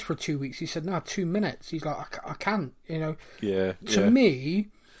in your house for 2 weeks? He said, no, 2 minutes. He's like, I can't, To me,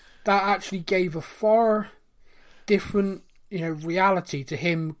 that actually gave a far different, reality to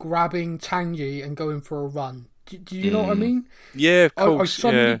him grabbing Tanguy and going for a run. Do you know what I mean? Yeah, of course. I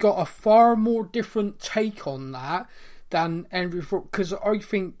suddenly got a far more different take on that than Henry Ford, because I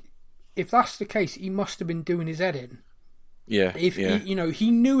think if that's the case, he must have been doing his head in. Yeah. He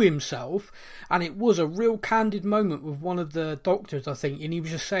knew himself, and it was a real candid moment with one of the doctors, I think, and he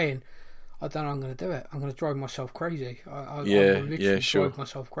was just saying, I don't know, I'm going to do it. I'm going to drive myself crazy. I'm literally drive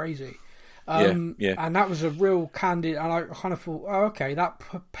myself crazy. And that was a real candid, and I kind of thought, oh, okay, that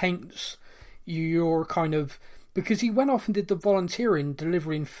paints your kind of... Because he went off and did the volunteering,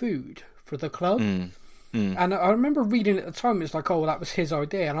 delivering food for the club. And I remember reading at the time, it's like, oh, well, that was his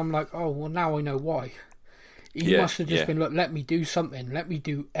idea. And I'm like, oh, well, now I know why. He must have just been, look, let me do something. Let me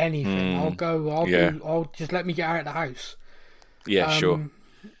do anything. I'll just let me get out of the house. Yeah, sure.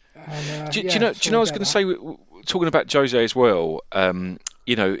 And, Do you know? I was going to say, talking about Jose as well.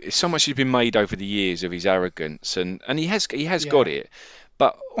 So much has been made over the years of his arrogance, and he has got it.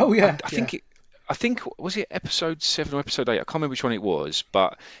 But I think was it episode 7 or episode 8? I can't remember which one it was.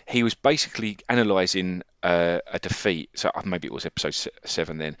 But he was basically analysing a defeat. So maybe it was episode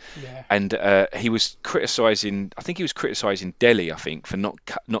 7 then. Yeah. And he was criticising. I think he was criticising Delhi. I think for not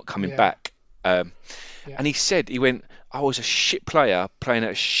coming back. And he went, I was a shit player playing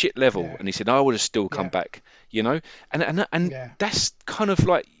at a shit level, and he said I would have still come back, and that's kind of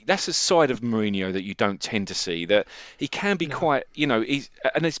like, that's a side of Mourinho that you don't tend to see, that he can be quite, and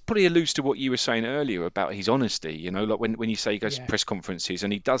it's probably alludes to what you were saying earlier about his honesty, like when you say he goes to press conferences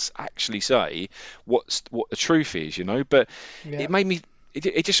and he does actually say what the truth is, but it made me,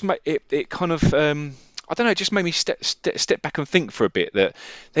 it kind of I don't know, it just made me step back and think for a bit that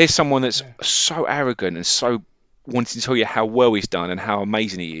there's someone that's so arrogant and so wanting to tell you how well he's done and how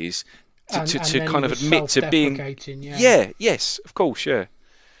amazing he is to kind of admit to being... Yes, of course, yeah.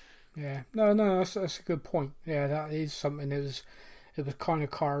 Yeah, no, that's a good point. Yeah, that is something that was kind of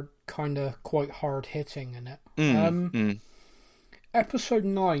quite hard hitting in it. Episode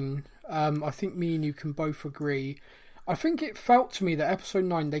 9, I think me and you can both agree. I think it felt to me that episode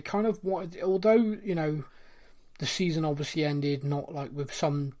 9, they kind of wanted, although, the season obviously ended not like with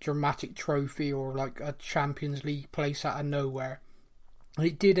some dramatic trophy or like a Champions League place out of nowhere. And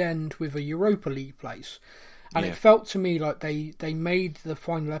it did end with a Europa League place. And it felt to me like they made the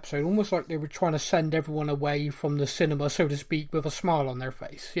final episode almost like they were trying to send everyone away from the cinema, so to speak, with a smile on their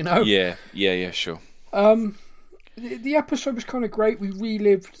face, Yeah, sure. The episode was kind of great. We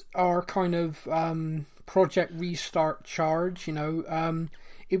relived our kind of Project Restart charge,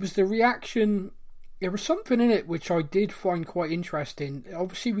 it was the reaction. There was something in it which I did find quite interesting.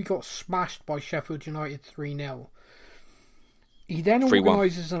 Obviously, we got smashed by Sheffield United 3-0. He then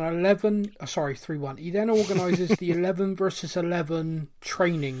organises an 3-1. He then organises the 11 versus 11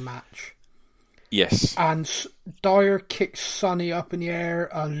 training match. Yes. And Dyer kicks Sonny up in the air.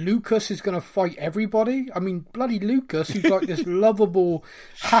 Lucas is going to fight everybody. I mean, bloody Lucas, who's like this lovable,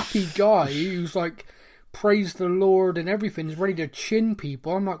 happy guy who's like, praise the Lord and everything, is ready to chin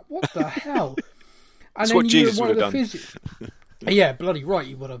people. I'm like, what the hell? And that's what Jesus would have done. Yeah, bloody right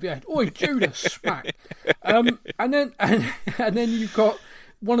he would have. Yeah, oi Judas, smack. And then you've got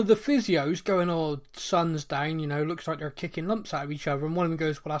one of the physios going, "Oh, sun's down. Looks like they're kicking lumps out of each other." And one of them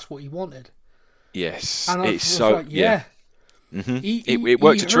goes, "Well, that's what he wanted." Yes, and I was so like, yeah. Mm-hmm. It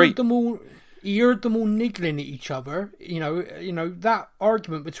worked a treat. He heard them all niggling at each other. That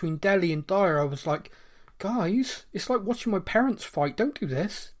argument between Delhi and Dyer. I was like, guys, it's like watching my parents fight. Don't do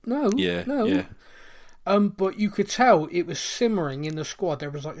this. No. Yeah. But you could tell it was simmering in the squad. There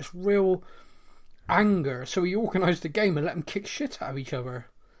was like this real anger. So he organised the game and let them kick shit out of each other,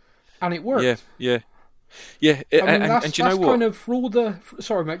 and it worked. Yeah. That's you know what? Kind of for all the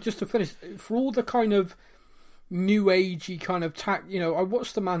sorry, mate. Just to finish, for all the kind of new agey kind of I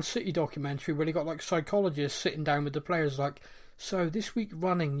watched the Man City documentary where they got like psychologists sitting down with the players like, so this week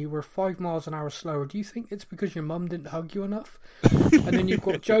running you were 5 miles an hour slower. Do you think it's because your mum didn't hug you enough? And then you've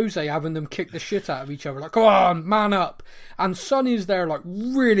got Jose having them kick the shit out of each other like, come on, man up. And Sonny's there like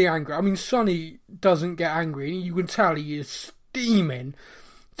really angry. I mean, Sonny doesn't get angry. You can tell he is steaming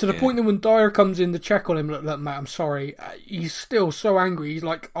to the point that when Dyer comes in to check on him, look, mate, I'm sorry. He's still so angry. He's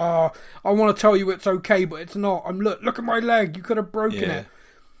like, I want to tell you it's okay, but it's not. Look at my leg. You could have broken it.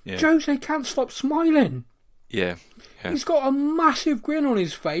 Yeah. Jose can't stop smiling. Yeah. He's got a massive grin on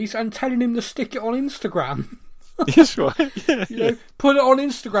his face and telling him to stick it on Instagram. That's right. Yeah. Put it on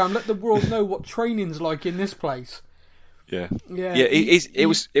Instagram. Let the world know what training's like in this place. Yeah. It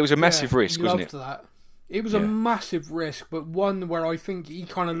was a massive risk, wasn't it? That. It was a massive risk, but one where I think he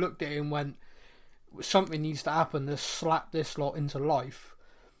kind of looked at it and went, something needs to happen to slap this lot into life,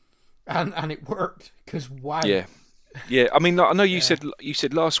 and it worked because wow. Yeah. I mean, I know you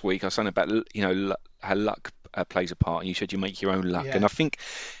said last week I was saying about how luck plays a part, and you said you make your own luck, and I think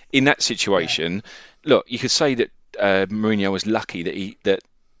in that situation, look, you could say that Mourinho was lucky that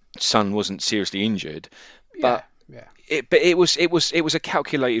Son wasn't seriously injured, but it was a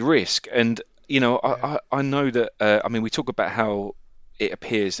calculated risk, and I know that I mean, we talk about how it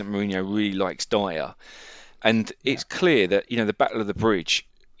appears that Mourinho really likes Dyer, and it's clear that the Battle of the Bridge.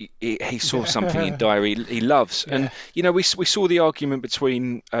 He saw something in Dyer he loves, and we saw the argument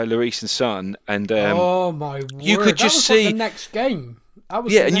between Lloris and Son, and oh my word, you could just that was see like the next game. That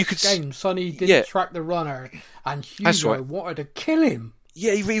was the next game. Sonny didn't track the runner, and Hugo wanted to kill him.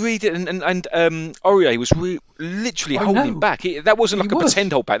 Yeah, he reread it, and Aurier was literally holding him back. That wasn't like a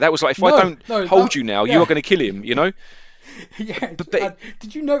pretend hold back. That was like, if I don't hold you now, you are going to kill him. Yeah. But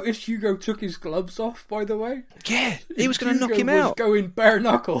did you notice Hugo took his gloves off, by the way? Yeah, he was going to knock him Hugo was out. going bare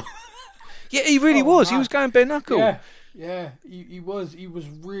knuckle. Yeah, he really was. Man. He was going bare knuckle. Yeah, he was. He was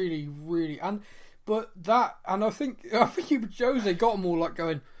really, really. I think even Jose got them all like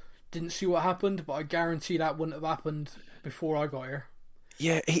going, didn't see what happened, but I guarantee that wouldn't have happened before I got here.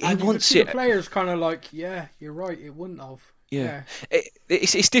 Yeah, he and wants it. The players kind of like, yeah, you're right, it wouldn't have. Yeah.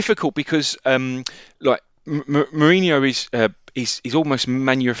 It's difficult because like Mourinho is almost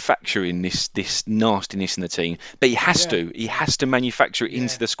manufacturing this nastiness in the team, but he has to manufacture it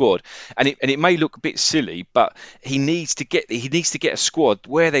into the squad, and it may look a bit silly, but he needs to get a squad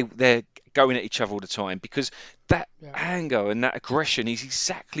where they're going at each other all the time, because that anger and that aggression is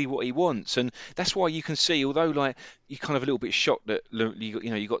exactly what he wants. And that's why you can see, although like you're kind of a little bit shocked that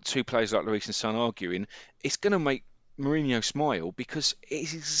you got two players like Lloris and Son arguing, it's going to make Mourinho smile, because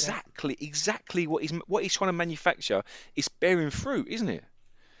it's exactly what he's trying to manufacture is bearing fruit, isn't it?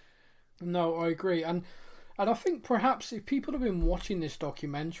 No, I agree, and I think perhaps if people have been watching this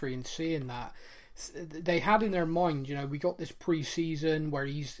documentary and seeing that, they had in their mind, we got this pre-season where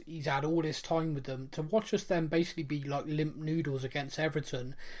he's had all this time with them. To watch us then basically be like limp noodles against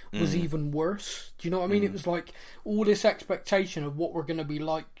Everton was even worse. Do you know what I mean? It was like all this expectation of what we're going to be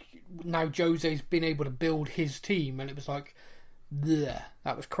like now Jose's been able to build his team, and it was like, bleh,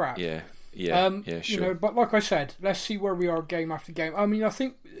 that was crap. Yeah, sure. But like I said, let's see where we are game after game. I mean, I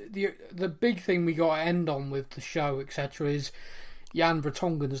think the big thing we got to end on with the show, etc., is Jan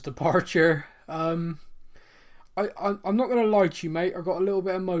Vertonghen's departure. I'm not going to lie to you, mate. I got a little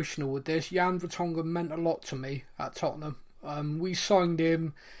bit emotional with this. Jan Vertonghen meant a lot to me at Tottenham. We signed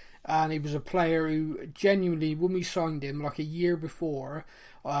him, and he was a player who genuinely, when we signed him, like a year before,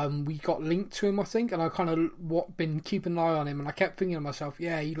 we got linked to him, I think, and I kind of been keeping an eye on him, and I kept thinking to myself,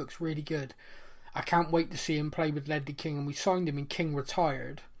 yeah, he looks really good. I can't wait to see him play with Ledley King, and we signed him and King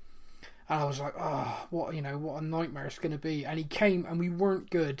retired. And I was like, what a nightmare it's going to be. And he came, and we weren't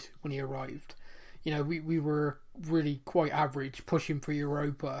good when he arrived. We were really quite average, pushing for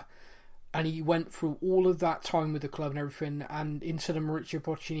Europa. And he went through all of that time with the club and everything, and into the Mauricio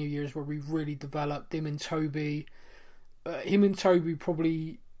Pochettino years where we really developed him and Toby.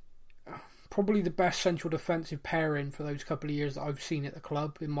 Probably the best central defensive pairing for those couple of years that I've seen at the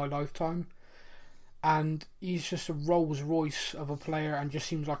club in my lifetime. And he's just a Rolls Royce of a player, and just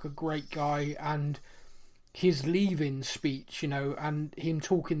seems like a great guy. And his leaving speech, and him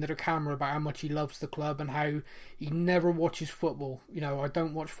talking to the camera about how much he loves the club and how he never watches football. I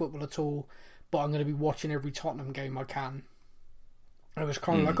don't watch football at all, but I'm going to be watching every Tottenham game I can. And I was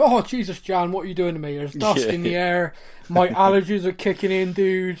kind of like, oh, Jesus, Jan, what are you doing to me? There's dust in the air. My allergies are kicking in,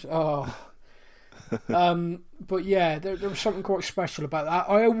 dude. Oh. But yeah, there was something quite special about that.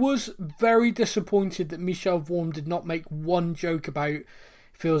 I was very disappointed that Michel Vorm did not make one joke about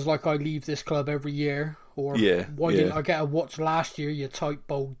feels like I leave this club every year, or why didn't I get a watch last year, you tight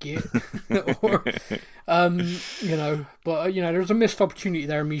bold git. Or but there's a missed opportunity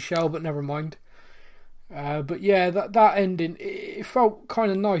there, Michel, but never mind. But yeah, that ending, it felt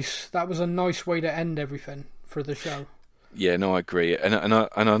kind of nice. That was a nice way to end everything for the show. Yeah, no, I agree, and I know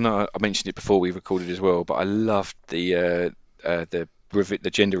I mentioned it before we recorded as well, but I loved the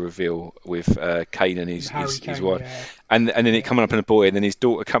gender reveal with Kane and his wife, and then it coming up in a boy, and then his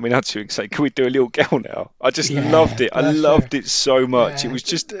daughter coming up to him and saying, "Can we do a little girl now?" I just loved it. I loved it so much. It was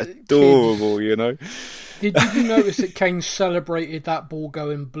just adorable, Did you notice that Kane celebrated that ball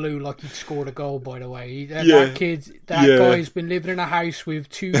going blue like he'd scored a goal, by the way? That guy's been living in a house with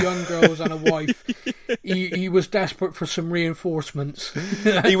two young girls and a wife. He was desperate for some reinforcements.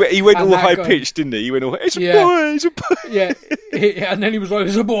 He went all high-pitched, didn't he? He went all, it's a boy. Yeah, and then he was like,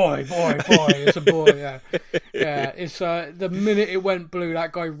 it's a boy, it's a boy, yeah. It's the minute it went blue,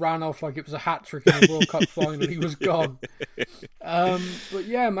 that guy ran off like it was a hat-trick in the World Cup final. He was gone. But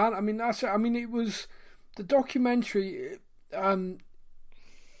yeah, man, I mean, that's it. I mean, it was... The documentary,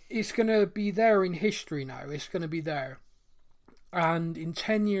 it's going to be there in history now. It's going to be there. And in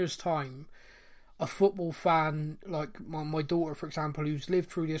 10 years' time, a football fan, like my daughter, for example, who's lived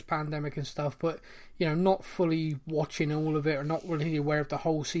through this pandemic and stuff, but, not fully watching all of it or not really aware of the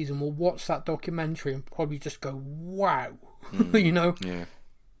whole season, will watch that documentary and probably just go, wow, Yeah.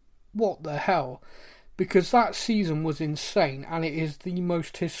 What the hell? Because that season was insane, and it is the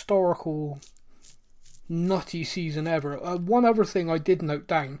most historical... nutty season ever. One other thing I did note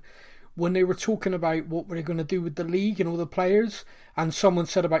down, when they were talking about what were they going to do with the league and all the players, and someone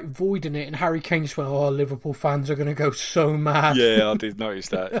said about voiding it, and Harry Kane just went, Liverpool fans are going to go so mad. Yeah, I did notice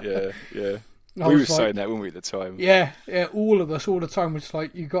that. Yeah. We were saying that, weren't we, at the time? Yeah, all of us, all the time. It's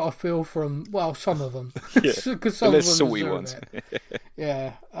like, you got to feel from, well, some of them. Because some of them salty ones.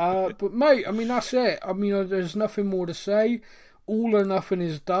 Yeah. But, mate, I mean, that's it. I mean, there's nothing more to say. All or nothing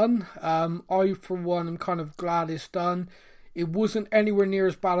is done. I, for one, am kind of glad it's done. It wasn't anywhere near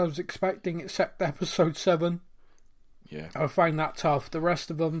as bad as I was expecting, except episode 7. Yeah. I found that tough. The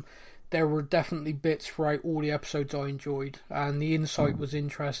rest of them, there were definitely bits throughout all the episodes I enjoyed, and the insight was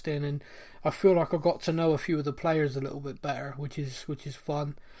interesting, and I feel like I got to know a few of the players a little bit better, which is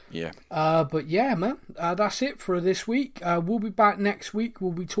fun. Yeah. But yeah, man, that's it for this week. We'll be back next week.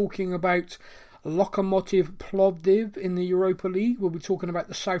 We'll be talking about Lokomotiv Plovdiv in the Europa League. We'll be talking about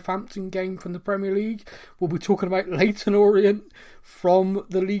the Southampton game from the Premier League. We'll be talking about Leyton Orient from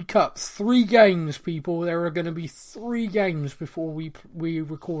the League Cup. 3 games, people. There are going to be 3 games before we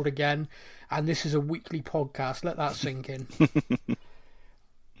record again, and this is a weekly podcast. Let that sink in.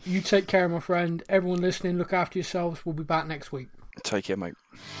 You take care, my friend. Everyone listening, look after yourselves. We'll be back next week. Take care, mate.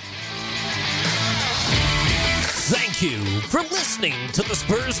 Thank you for listening to the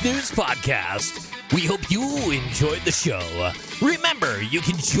Spurs News Podcast. We hope you enjoyed the show. Remember, you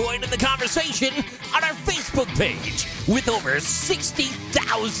can join in the conversation on our Facebook page with over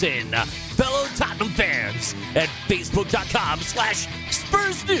 60,000 fellow Tottenham fans at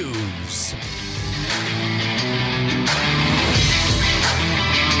facebook.com/Spurs News.